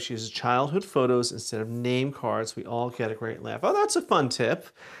creative. She uses childhood photos instead of name cards. We all get a great laugh. Oh, that's a fun tip.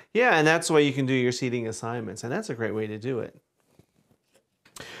 Yeah, and that's the way you can do your seating assignments, and that's a great way to do it.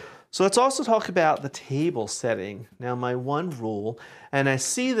 So let's also talk about the table setting. Now, my one rule, and I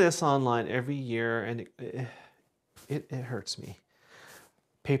see this online every year, and it hurts me.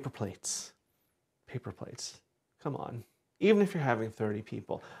 Paper plates. Paper plates. Come on. Even if you're having 30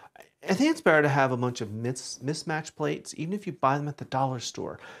 people. I think it's better to have a bunch of mismatched plates, even if you buy them at the dollar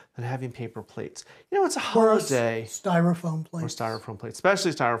store, than having paper plates. You know, it's a holiday. Or styrofoam plates. Or styrofoam plates,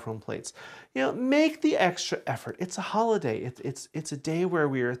 especially styrofoam plates. You know, make the extra effort. It's a holiday. It's a day where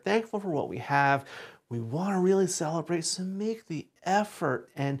we are thankful for what we have. We want to really celebrate, so make the effort.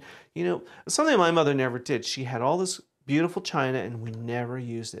 And, you know, something my mother never did. She had all this beautiful china and we never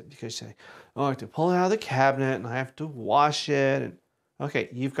used it because she said, oh, I have to pull it out of the cabinet and I have to wash it. And okay,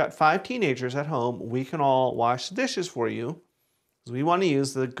 you've got 5 teenagers at home. We can all wash the dishes for you because we want to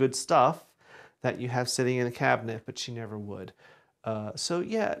use the good stuff that you have sitting in the cabinet, but she never would. So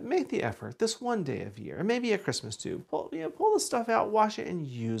yeah, make the effort this one day of year, and maybe at Christmas too. Pull the stuff out, wash it, and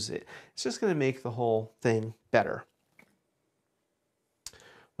use it. It's just going to make the whole thing better.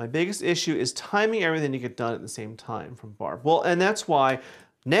 My biggest issue is timing everything to get done at the same time from Barb. Well, and that's why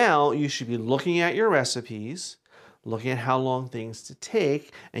now you should be looking at your recipes, looking at how long things to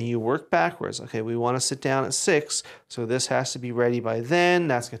take, and you work backwards. Okay, we want to sit down at 6, so this has to be ready by then.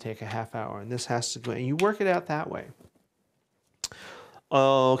 That's going to take a half hour, and this has to go, and you work it out that way.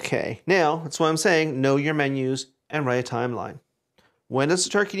 Okay, now, that's what I'm saying, know your menus and write a timeline. When does the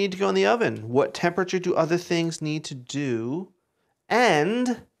turkey need to go in the oven? What temperature do other things need to do?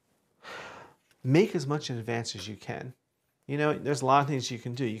 And make as much in advance as you can. You know, there's a lot of things you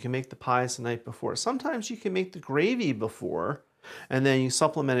can do. You can make the pies the night before. Sometimes you can make the gravy before, and then you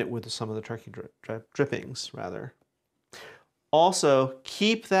supplement it with some of the turkey drippings, rather. Also,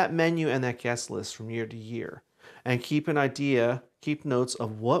 keep that menu and that guest list from year to year, and keep notes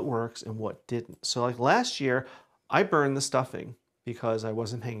of what works and what didn't. So like last year, I burned the stuffing because I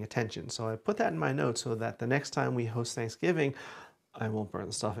wasn't paying attention. So I put that in my notes so that the next time we host Thanksgiving, I won't burn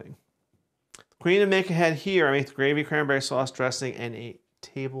the stuffing. Queen to make ahead here, I make the gravy, cranberry sauce, dressing, and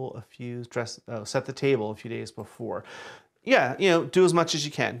set the table a few days before. Yeah, you know, do as much as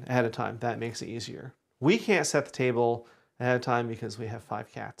you can ahead of time. That makes it easier. We can't set the table ahead of time because we have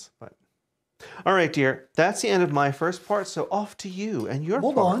 5 cats, but all right, dear, that's the end of my first part, so off to you and your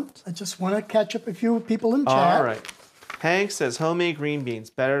part. Hold on, I just want to catch up a few people in chat. All right. Hank says homemade green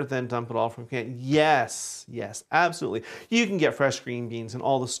beans, better than dump it all from can. Yes, yes, absolutely. You can get fresh green beans in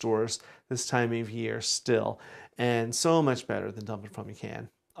all the stores this time of year still, and so much better than dump it from a can.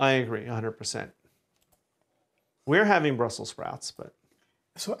 I agree, 100%. We're having Brussels sprouts, but...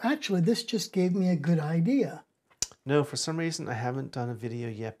 So actually, this just gave me a good idea. No, for some reason, I haven't done a video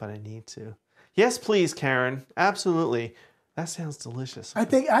yet, but I need to. Yes, please, Karen. Absolutely. That sounds delicious. I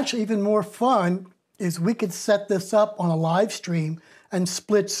think actually even more fun is we could set this up on a live stream and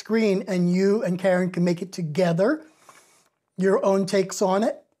split screen, and you and Karen can make it together, your own takes on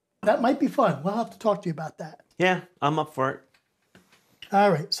it. That might be fun. We'll have to talk to you about that. Yeah, I'm up for it. All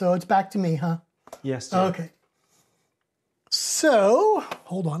right, so it's back to me, huh? Yes, dear. Okay. So,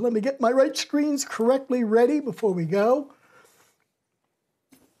 hold on, let me get my right screens correctly ready before we go.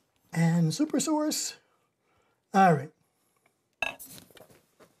 And super source. All right.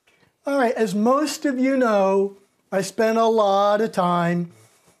 All right, as most of you know, I spend a lot of time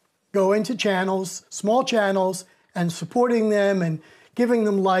going to channels, small channels, and supporting them and giving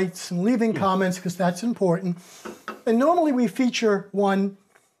them likes and leaving comments because that's important. And normally we feature one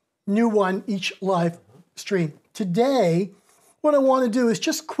new one each live stream. Today, what I want to do is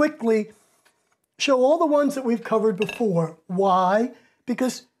just quickly show all the ones that we've covered before. Why?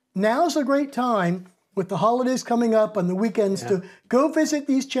 Because now's a great time with the holidays coming up on the weekends to go visit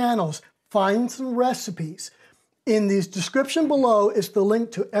these channels, find some recipes. In the description below is the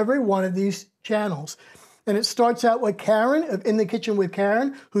link to every one of these channels. And it starts out with Karen of In the Kitchen with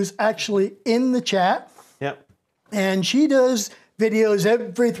Karen, who's actually in the chat. Yep. And she does videos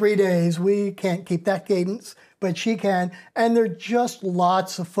every 3 days. We can't keep that cadence, but she can. And they're just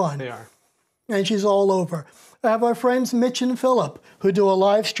lots of fun. They are. And she's all over. I have our friends Mitch and Philip, who do a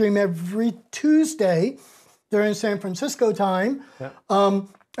live stream every Tuesday. They're in San Francisco time. Yep.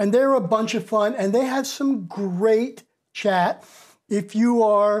 And they're a bunch of fun, and they have some great chat. If you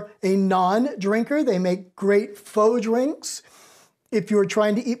are a non-drinker, they make great faux drinks. If you're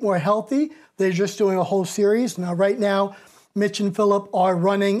trying to eat more healthy, they're just doing a whole series. Now, right now, Mitch and Philip are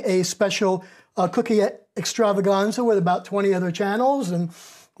running a special cookie extravaganza with about 20 other channels. And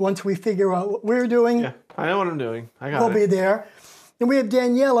once we figure out what we're doing, Yeah, I know what I'm doing. I got we'll be it. there. And we have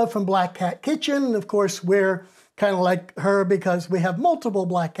Daniela from Black Cat Kitchen. And of course, we're kind of like her because we have multiple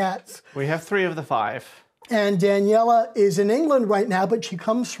black cats. We have 3 of the 5. And Daniela is in England right now, but she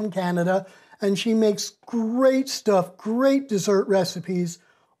comes from Canada, and she makes great stuff, great dessert recipes,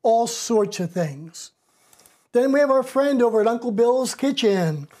 all sorts of things. Then we have our friend over at Uncle Bill's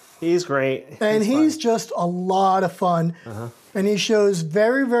Kitchen. He's great. And he's fun. just a lot of fun. And he shows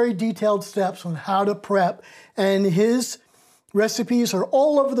very, very detailed steps on how to prep. And his recipes are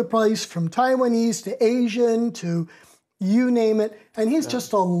all over the place, from Taiwanese to Asian to you name it. And he's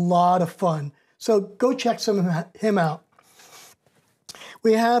just a lot of fun. So go check some of him out.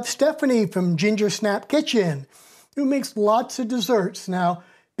 We have Stephanie from Ginger Snap Kitchen, who makes lots of desserts. Now,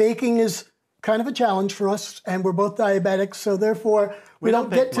 baking is kind of a challenge for us, and we're both diabetics, so therefore we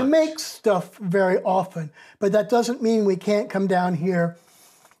don't get to make stuff very often. But that doesn't mean we can't come down here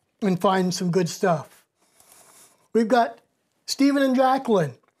and find some good stuff. We've got Stephen and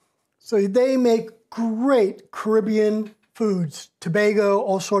Jacqueline. So they make great Caribbean foods, Tobago,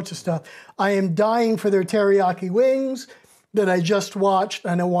 all sorts of stuff. I am dying for their teriyaki wings that I just watched,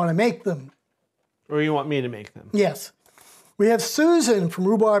 and I want to make them. Or you want me to make them? Yes. We have Susan from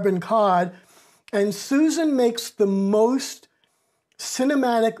Rhubarb and Cod, and Susan makes the most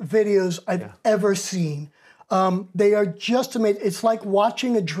cinematic videos I've ever seen. They are just amazing. It's like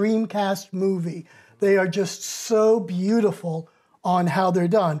watching a Dreamcast movie. They are just so beautiful on how they're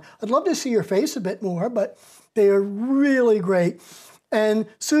done. I'd love to see your face a bit more, but they are really great. And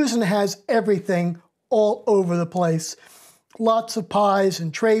Susan has everything all over the place. Lots of pies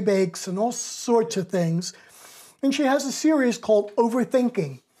and tray bakes and all sorts of things. And she has a series called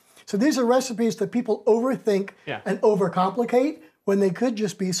Overthinking. So these are recipes that people overthink and overcomplicate when they could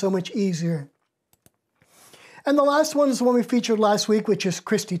just be so much easier. And the last one is the one we featured last week, which is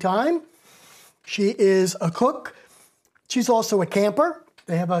Christy Time. She is a cook. She's also a camper.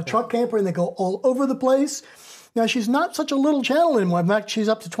 They have a truck camper and they go all over the place. Now, she's not such a little channel anymore. In fact, she's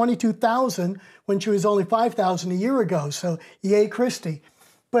up to 22,000 when she was only 5,000 a year ago. So, yay, Christy.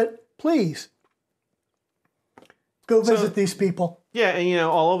 But please, go visit these people. Yeah, and you know,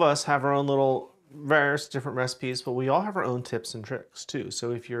 all of us have our own little various different recipes, but we all have our own tips and tricks too.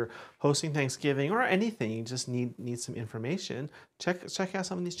 So if you're hosting Thanksgiving or anything, you just need some information, check out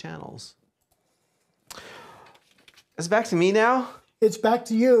some of these channels. It's back to me now? It's back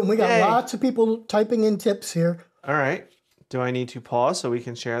to you, and we got lots of people typing in tips here. All right. Do I need to pause so we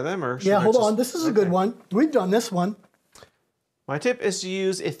can share them? Or yeah, hold on. This is a good one. We've done this one. My tip is to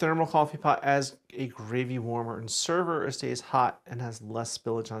use a thermal coffee pot as a gravy warmer and server. It stays hot and has less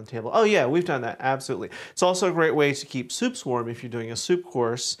spillage on the table. Oh yeah, we've done that, absolutely. It's also a great way to keep soups warm if you're doing a soup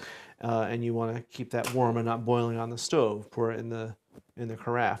course and you want to keep that warm and not boiling on the stove. Pour it in the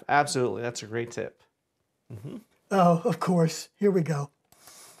carafe. Absolutely, that's a great tip. Mm-hmm. Oh, of course. Here we go.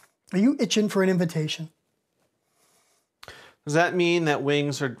 Are you itching for an invitation? Does that mean that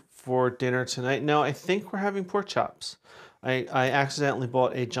wings are for dinner tonight? No, I think we're having pork chops. I accidentally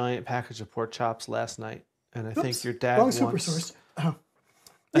bought a giant package of pork chops last night, and I think your dad wants... Wrong Supersource. Oh.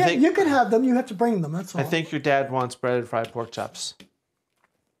 Yeah, you can have them. You have to bring them, that's all. I think your dad wants breaded fried pork chops.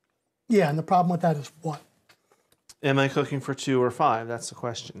 Yeah, and the problem with that is what? Am I cooking for 2 or 5? That's the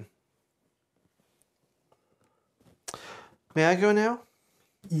question. May I go now?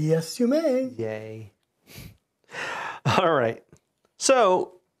 Yes, you may. Yay. All right.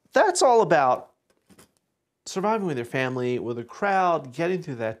 So that's all about surviving with your family, with a crowd, getting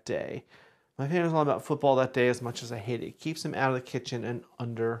through that day. My family's all about football that day as much as I hate it. It keeps them out of the kitchen and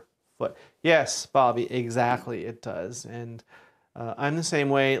underfoot. Yes, Bobby, exactly, it does. And I'm the same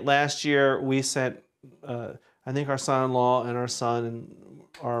way. Last year, we sent, I think our son-in-law and our son and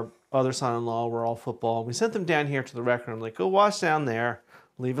our other son-in-law were all football. We sent them down here to the rec room. Like, go watch down there.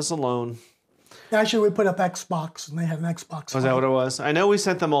 Leave us alone. Actually, we put up Xbox, and they had an Xbox. Was that what it was? I know we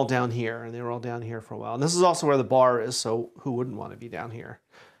sent them all down here, and they were all down here for a while. And this is also where the bar is, so who wouldn't want to be down here?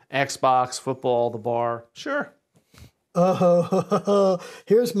 Xbox, football, the bar. Sure. Oh,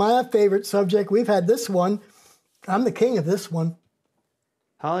 here's my favorite subject. We've had this one. I'm the king of this one.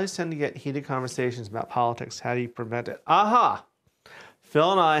 Holidays tend to get heated conversations about politics. How do you prevent it? Aha!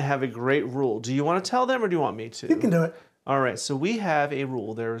 Phil and I have a great rule. Do you want to tell them or do you want me to? You can do it. All right, so we have a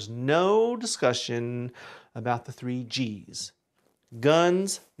rule. There is no discussion about the 3 G's.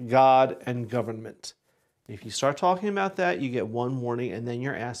 Guns, God, and government. If you start talking about that, you get 1 warning and then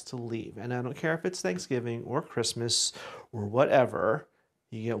you're asked to leave. And I don't care if it's Thanksgiving or Christmas or whatever,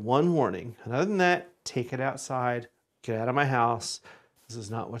 you get 1 warning. And other than that, take it outside, get out of my house. This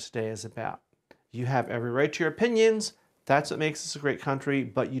is not what today is about. You have every right to your opinions. That's what makes us a great country,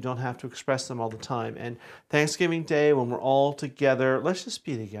 but you don't have to express them all the time. And Thanksgiving Day, when we're all together, let's just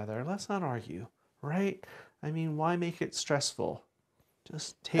be together. Let's not argue, right? I mean, why make it stressful?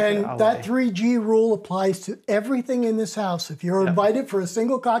 Just take it away. And that 3G rule applies to everything in this house. If you're invited for a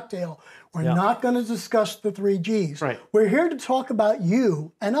single cocktail, we're not going to discuss the 3Gs. Right. We're here to talk about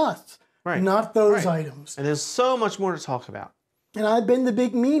you and us, not those items. And there's so much more to talk about. And I've been the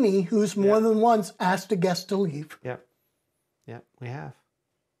big meanie who's more than once asked a guest to leave. Yep. Yep, we have.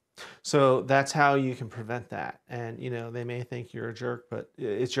 So that's how you can prevent that. And, you know, they may think you're a jerk, but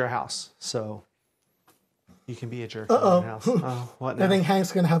it's your house. So you can be a jerk in your house. Oh, what now? I think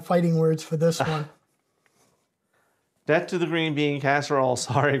Hank's going to have fighting words for this one. Death to the green bean casserole.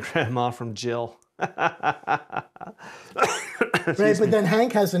 Sorry, Grandma, from Jill. Right, but then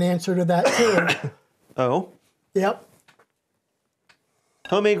Hank has an answer to that too. Oh? Yep.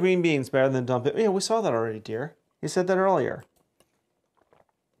 Homemade green beans better than dump it. Yeah, we saw that already, dear. You said that earlier.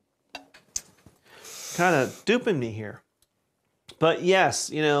 Kind of duping me here. But yes,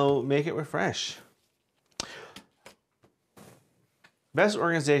 you know, make it refresh. Best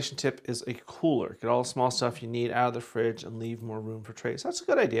organization tip is a cooler. Get all the small stuff you need out of the fridge and leave more room for trays. That's a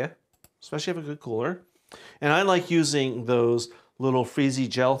good idea, especially if you have a good cooler. And I like using those little freezy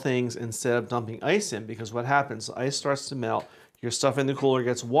gel things instead of dumping ice in, because what happens, the ice starts to melt, your stuff in the cooler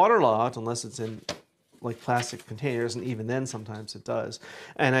gets waterlogged unless it's in like plastic containers, and even then sometimes it does.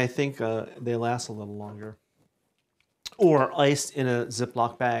 And I think they last a little longer. Or iced in a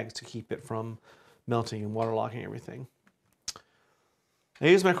Ziploc bag to keep it from melting and waterlogging everything. I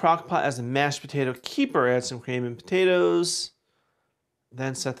use my crock pot as a mashed potato keeper. Add some cream and potatoes.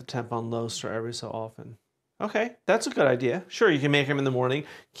 Then set the temp on low, stir every so often. Okay, that's a good idea. Sure, you can make them in the morning,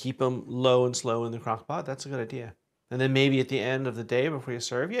 keep them low and slow in the crock pot. That's a good idea. And then maybe at the end of the day before you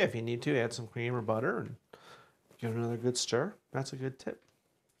serve, yeah, if you need to, add some cream or butter and give it another good stir. That's a good tip.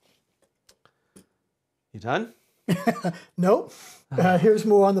 You done? Nope. Here's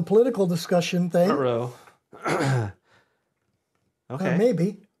more on the political discussion thing. Uh-oh. Okay.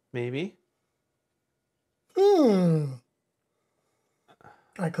 Maybe. Maybe. I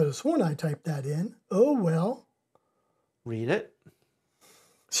could have sworn I typed that in. Oh, well. Read it.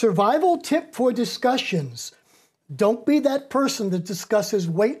 Survival tip for discussions. Don't be that person that discusses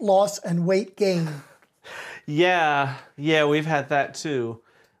weight loss and weight gain. Yeah, we've had that too,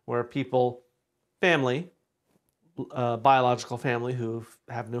 where people, family, biological family who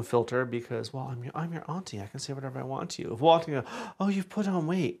have no filter because, well, I'm your auntie. I can say whatever I want to you. If walking, oh, you've put on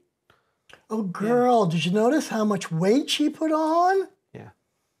weight. Oh, girl, Did you notice how much weight she put on? Yeah.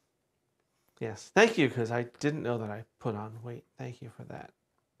 Yes. Thank you, because I didn't know that I put on weight. Thank you for that.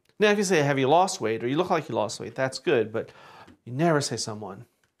 Now, if you say, have you lost weight, or you look like you lost weight, that's good, but you never say someone.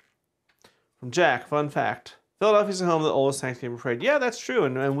 From Jack, fun fact. Philadelphia's the home of the oldest Thanksgiving parade. Yeah, that's true,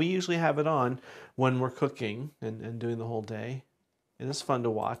 and we usually have it on when we're cooking and doing the whole day. It is fun to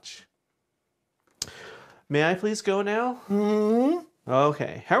watch. May I please go now? Mm-hmm.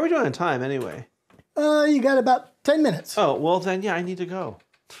 Okay. How are we doing on time anyway? You got about 10 minutes. Oh, well then, yeah, I need to go.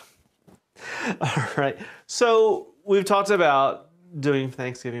 All right. So we've talked about doing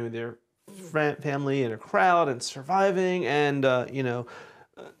Thanksgiving with your family and a crowd and surviving, and,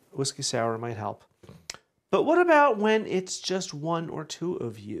 whiskey sour might help. But what about when it's just one or two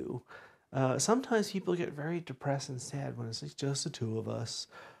of you? Sometimes people get very depressed and sad when it's just the two of us.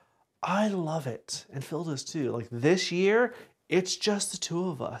 I love it, and Phil does too. Like this year, it's just the two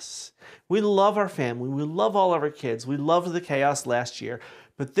of us. We love our family. We love all of our kids. We loved the chaos last year.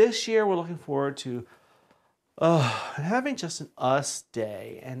 But this year, we're looking forward to having just an us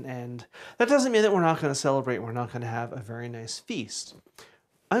day. And that doesn't mean that we're not going to celebrate. We're not going to have a very nice feast.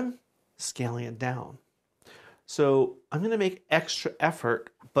 I'm scaling it down. So I'm going to make extra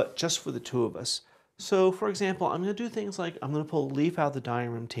effort, but just for the two of us. So for example, I'm going to do things like I'm going to pull a leaf out of the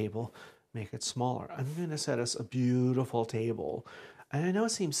dining room table, make it smaller. I'm going to set us a beautiful table. And I know it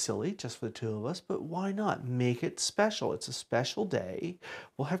seems silly just for the two of us, but why not make it special? It's a special day.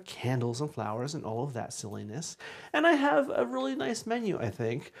 We'll have candles and flowers and all of that silliness. And I have a really nice menu, I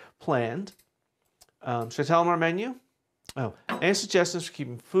think, planned. Should I tell them our menu? Oh, any suggestions for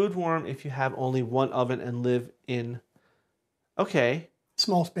keeping food warm if you have only one oven and live in... Okay.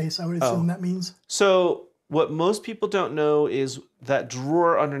 Small space, I would assume that means. So what most people don't know is that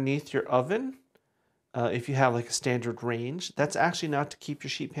drawer underneath your oven, if you have like a standard range, that's actually not to keep your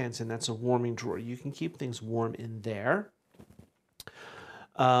sheet pans in. That's a warming drawer. You can keep things warm in there.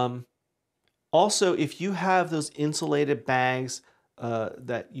 Also, if you have those insulated bags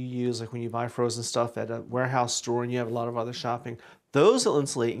that you use, like when you buy frozen stuff at a warehouse store and you have a lot of other shopping, those will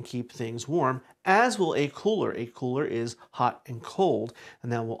insulate and keep things warm, as will a cooler. A cooler is hot and cold,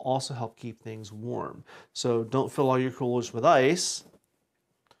 and that will also help keep things warm. So don't fill all your coolers with ice.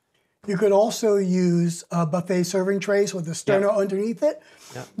 You could also use buffet serving trays with a sterno underneath it.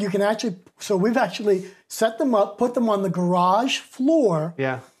 Yep. You can actually, so we've actually set them up, put them on the garage floor,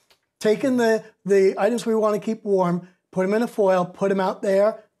 taken the items we want to keep warm, put them in a foil, put them out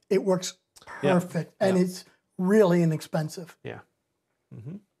there. It works perfect, and it's really inexpensive. Yeah.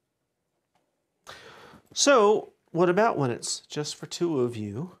 Mm-hmm. So what about when it's just for two of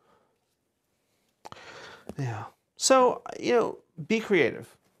you? Yeah. So, be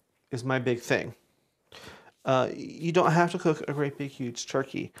creative is my big thing. You don't have to cook a great big huge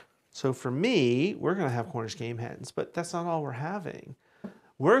turkey. So for me, we're going to have Cornish game hens, but that's not all we're having.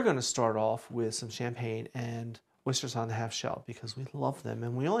 We're going to start off with some champagne and oysters on the half shell because we love them,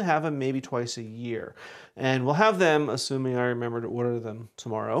 and we only have them maybe twice a year. And we'll have them, assuming I remember to order them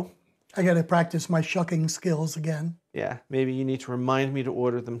tomorrow. I got to practice my shucking skills again. Yeah, maybe you need to remind me to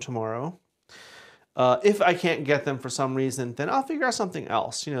order them tomorrow. If I can't get them for some reason, then I'll figure out something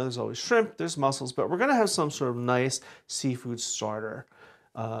else. You know, there's always shrimp, there's mussels, but we're going to have some sort of nice seafood starter.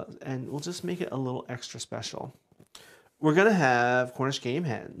 And we'll just make it a little extra special. We're going to have Cornish game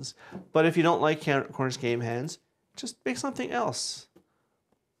hens, but if you don't like Cornish game hens, just make something else.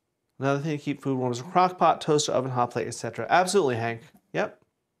 Another thing to keep food warm is a crock pot, toaster, oven, hot plate, etc. Absolutely, Hank. Yep.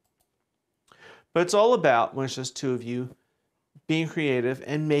 But it's all about, when it's just two of you, being creative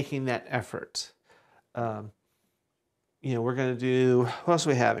and making that effort. You know, we're going to do, what else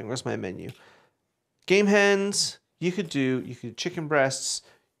are we having? Where's my menu? Game hens, you could do chicken breasts,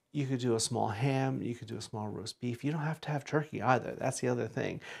 you could do a small ham, you could do a small roast beef. You don't have to have turkey either. That's the other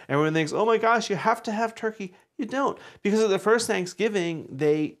thing. Everyone thinks, oh my gosh, you have to have turkey. You don't. Because of the first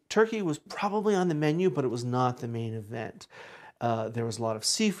Thanksgiving, turkey was probably on the menu, but it was not the main event. There was a lot of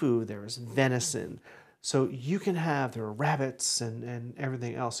seafood, there was venison. So you can have, there are rabbits and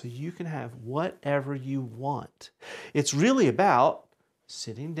everything else. So you can have whatever you want. It's really about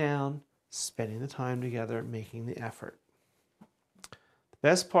sitting down, spending the time together, making the effort. The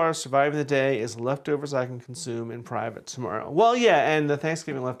best part of surviving the day is leftovers I can consume in private tomorrow. Well, yeah, and the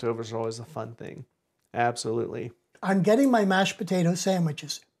Thanksgiving leftovers are always a fun thing. Absolutely. I'm getting my mashed potato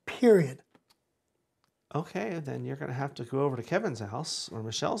sandwiches, period. Okay, then you're going to have to go over to Kevin's house or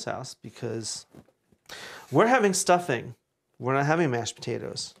Michelle's house because we're having stuffing. We're not having mashed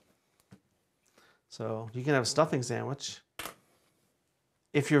potatoes. So you can have a stuffing sandwich.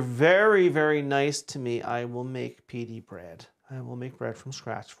 If you're very, very nice to me, I will make PD bread. I will make bread from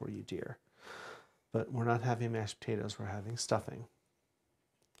scratch for you, dear. But we're not having mashed potatoes. We're having stuffing.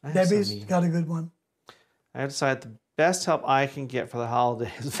 Debbie's got a good one. I decided the best help I can get for the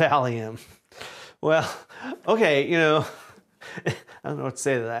holidays is Valium. Well, okay, you know, I don't know what to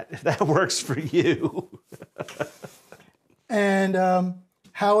say to that. If that works for you. And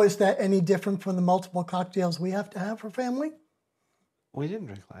how is that any different from the multiple cocktails we have to have for family? We didn't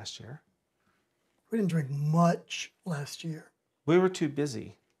drink last year. We didn't drink much last year. We were too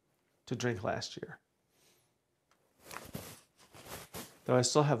busy to drink last year. Though I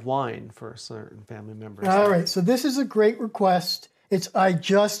still have wine for certain family members. All right, so this is a great request. I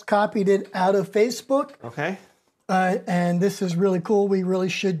just copied it out of Facebook. Okay. And this is really cool. We really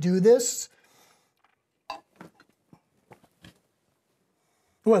should do this.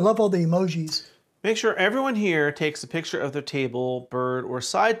 Oh, I love all the emojis. Make sure everyone here takes a picture of their table, bird, or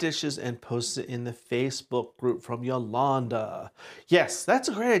side dishes and posts it in the Facebook group from Yolanda. Yes, that's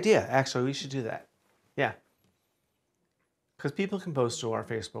a great idea. Actually, we should do that. Yeah. Because people can post to our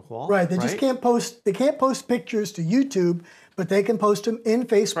Facebook wall. Right, they just can't post, they can't post pictures to YouTube, but they can post them in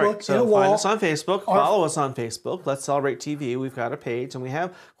Facebook, right. So in a wall. find us on Facebook, follow us on Facebook. Let's Celebrate TV. We've got a page, and we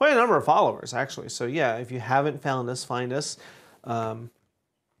have quite a number of followers, actually. So yeah, if you haven't found us, find us.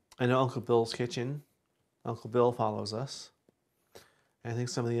 I know Uncle Bill's Kitchen. Uncle Bill follows us. And I think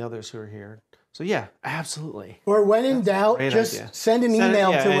some of the others who are here. So yeah, absolutely. Or when in doubt, just send an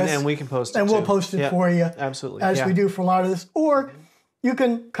email to us. And we can post it and we'll post it for you. Absolutely. As we do for a lot of this. Or you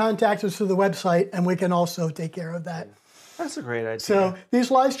can contact us through the website and we can also take care of that. That's a great idea. So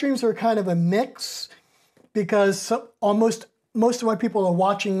these live streams are kind of a mix because most of my people are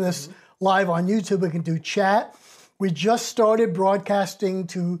watching this live on YouTube. We can do chat. We just started broadcasting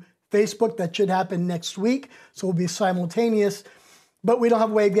to Facebook. That should happen next week. So we'll be simultaneous. But we don't have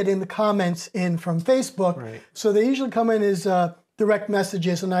a way of getting the comments in from Facebook. Right. So they usually come in as direct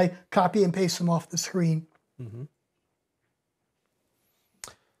messages, and I copy and paste them off the screen. Mm-hmm.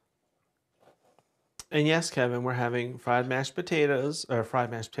 And yes, Kevin, we're having fried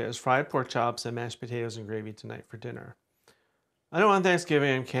pork chops, and mashed potatoes and gravy tonight for dinner. I know on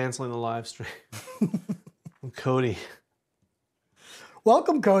Thanksgiving I'm canceling the live stream. Cody.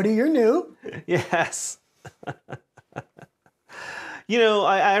 Welcome, Cody. You're new. Yes. You know,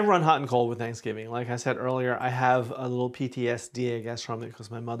 I run hot and cold with Thanksgiving. Like I said earlier, I have a little PTSD, I guess, from it because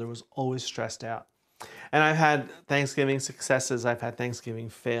my mother was always stressed out. And I've had Thanksgiving successes. I've had Thanksgiving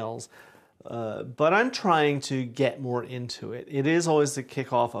fails. But I'm trying to get more into it. It is always the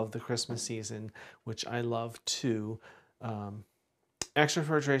kickoff of the Christmas season, which I love too. Extra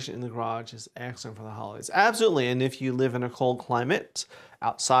refrigeration in the garage is excellent for the holidays. Absolutely. And if you live in a cold climate,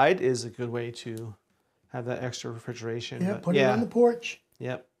 outside is a good way to have that extra refrigeration. Yeah, but put it on the porch.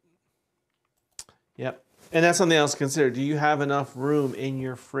 Yep. Yep. And that's something else to consider. Do you have enough room in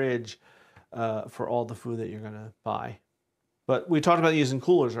your fridge for all the food that you're going to buy? But we talked about using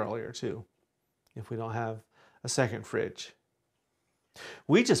coolers earlier too, if we don't have a second fridge.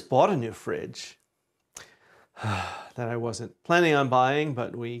 We just bought a new fridge that I wasn't planning on buying,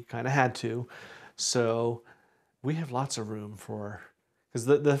 but we kind of had to. So we have lots of room for, because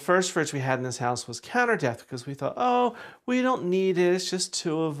the first fridge we had in this house was counter-depth because we thought, oh, we don't need it. It's just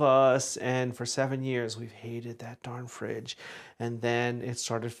two of us. And for 7 years, we've hated that darn fridge. And then it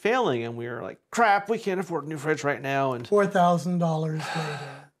started failing and we were like, crap, we can't afford a new fridge right now. And $4,000 later.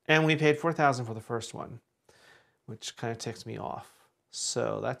 And we paid $4,000 for the first one, which kind of ticks me off.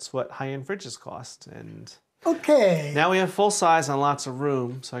 So that's what high-end fridges cost. And okay. now we have full size and lots of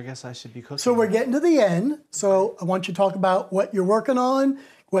room, so I guess I should be cooking. So we're getting to the end. So I want you to talk about what you're working on,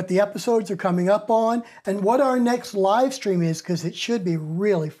 what the episodes are coming up on, and what our next live stream is, because it should be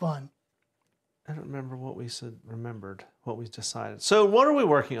really fun. I don't remember what we what we decided. So what are we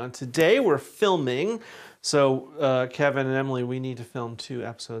working on? Today we're filming. So Kevin and Emily, we need to film 2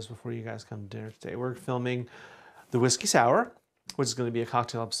 episodes before you guys come to dinner today. We're filming the Whiskey Sour, which is going to be a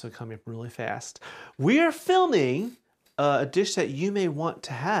cocktail episode coming up really fast. We are filming a dish that you may want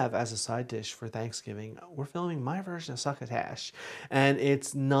to have as a side dish for Thanksgiving. We're filming my version of succotash, and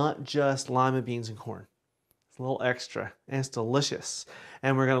it's not just lima beans and corn. It's a little extra, and it's delicious.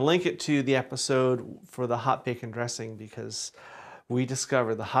 And we're going to link it to the episode for the hot bacon dressing because we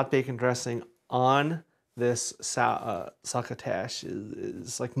discovered the hot bacon dressing on this succotash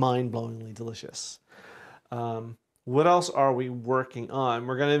is like mind-blowingly delicious. What else are we working on?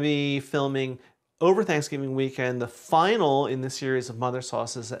 We're going to be filming over Thanksgiving weekend the final in the series of mother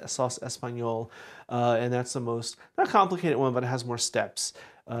sauces, Sauce Espagnole, and that's the most, not complicated one, but it has more steps.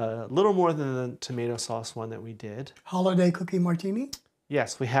 A little more than the tomato sauce one that we did. Holiday cookie martini?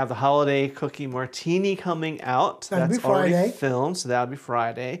 Yes, we have the holiday cookie martini coming out. That'll be That's Friday. Already filmed, so that'll be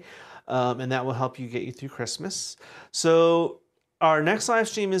Friday. And that will help you get you through Christmas. So our next live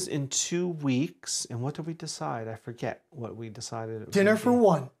stream is in 2 weeks. And what did we decide? I forget what we decided. Dinner for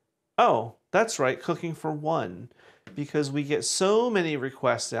one. Oh, that's right. Cooking for one. Because we get so many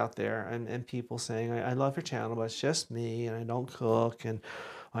requests out there and people saying, I love your channel, but it's just me and I don't cook and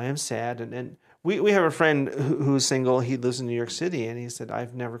I am sad. And we have a friend who's single. He lives in New York City and he said,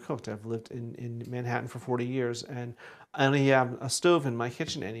 I've never cooked. I've lived in Manhattan for 40 years and I don't have a stove in my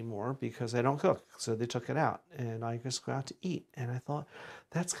kitchen anymore because I don't cook. So they took it out and I just go out to eat. And I thought,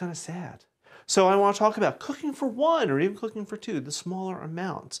 that's kind of sad. So I want to talk about cooking for one or even cooking for two, the smaller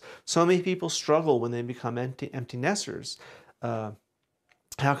amounts. So many people struggle when they become empty nesters. How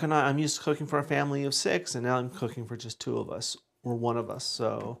can I'm used to cooking for a family of 6 and now I'm cooking for just 2 of us or 1 of us.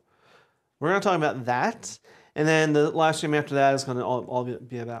 So we're going to talk about that. And then the live stream after that is going to all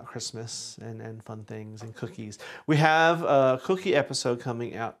be about Christmas and fun things and cookies. We have a cookie episode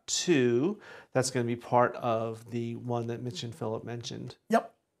coming out too. That's going to be part of the one that Mitch and Philip mentioned.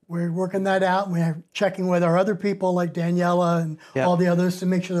 Yep. We're working that out. We're checking with our other people like Daniela and all the others to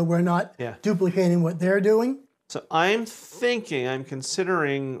make sure that we're not duplicating what they're doing. So I'm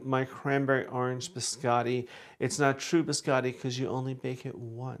considering my cranberry orange biscotti. It's not true biscotti because you only bake it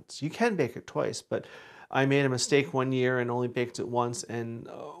once. You can bake it twice, but I made a mistake one year and only baked it once, and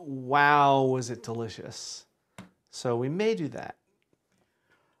wow, was it delicious. So we may do that.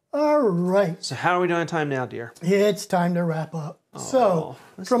 All right. So how are we doing time now, dear? It's time to wrap up. Oh,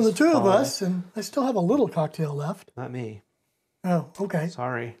 so from the 2 of us, and I still have a little cocktail left. Not me. Oh, okay.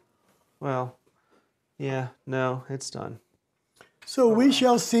 Sorry. Well, yeah, no, it's done. So we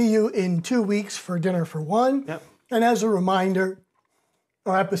shall see you in 2 weeks for Dinner for One. Yep. And as a reminder,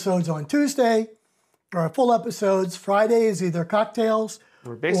 our episodes on Tuesday, our full episodes. Friday is either cocktails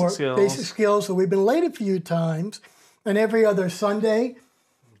or basic skills. So we've been late a few times. And every other Sunday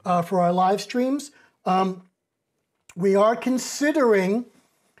for our live streams. We are considering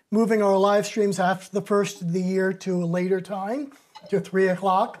moving our live streams after the first of the year to a later time, to 3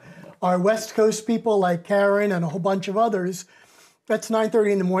 o'clock. Our West Coast people like Karen and a whole bunch of others, that's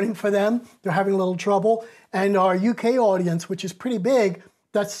 9:30 in the morning for them. They're having a little trouble. And our UK audience, which is pretty big,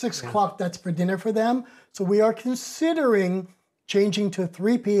 that's 6 o'clock. That's for dinner for them. So we are considering changing to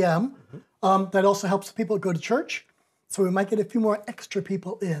 3 p.m. That also helps people go to church. So we might get a few more extra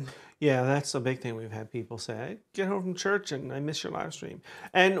people in. Yeah, that's a big thing. We've had people say, I get home from church and I miss your live stream.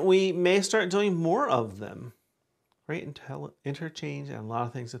 And we may start doing more of them. Great interchange and a lot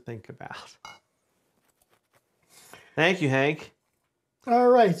of things to think about. Thank you, Hank. All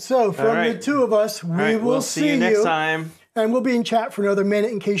right. So from the 2 of us, we'll see you next time. And we'll be in chat for another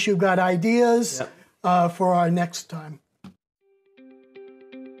minute in case you've got ideas for our next time.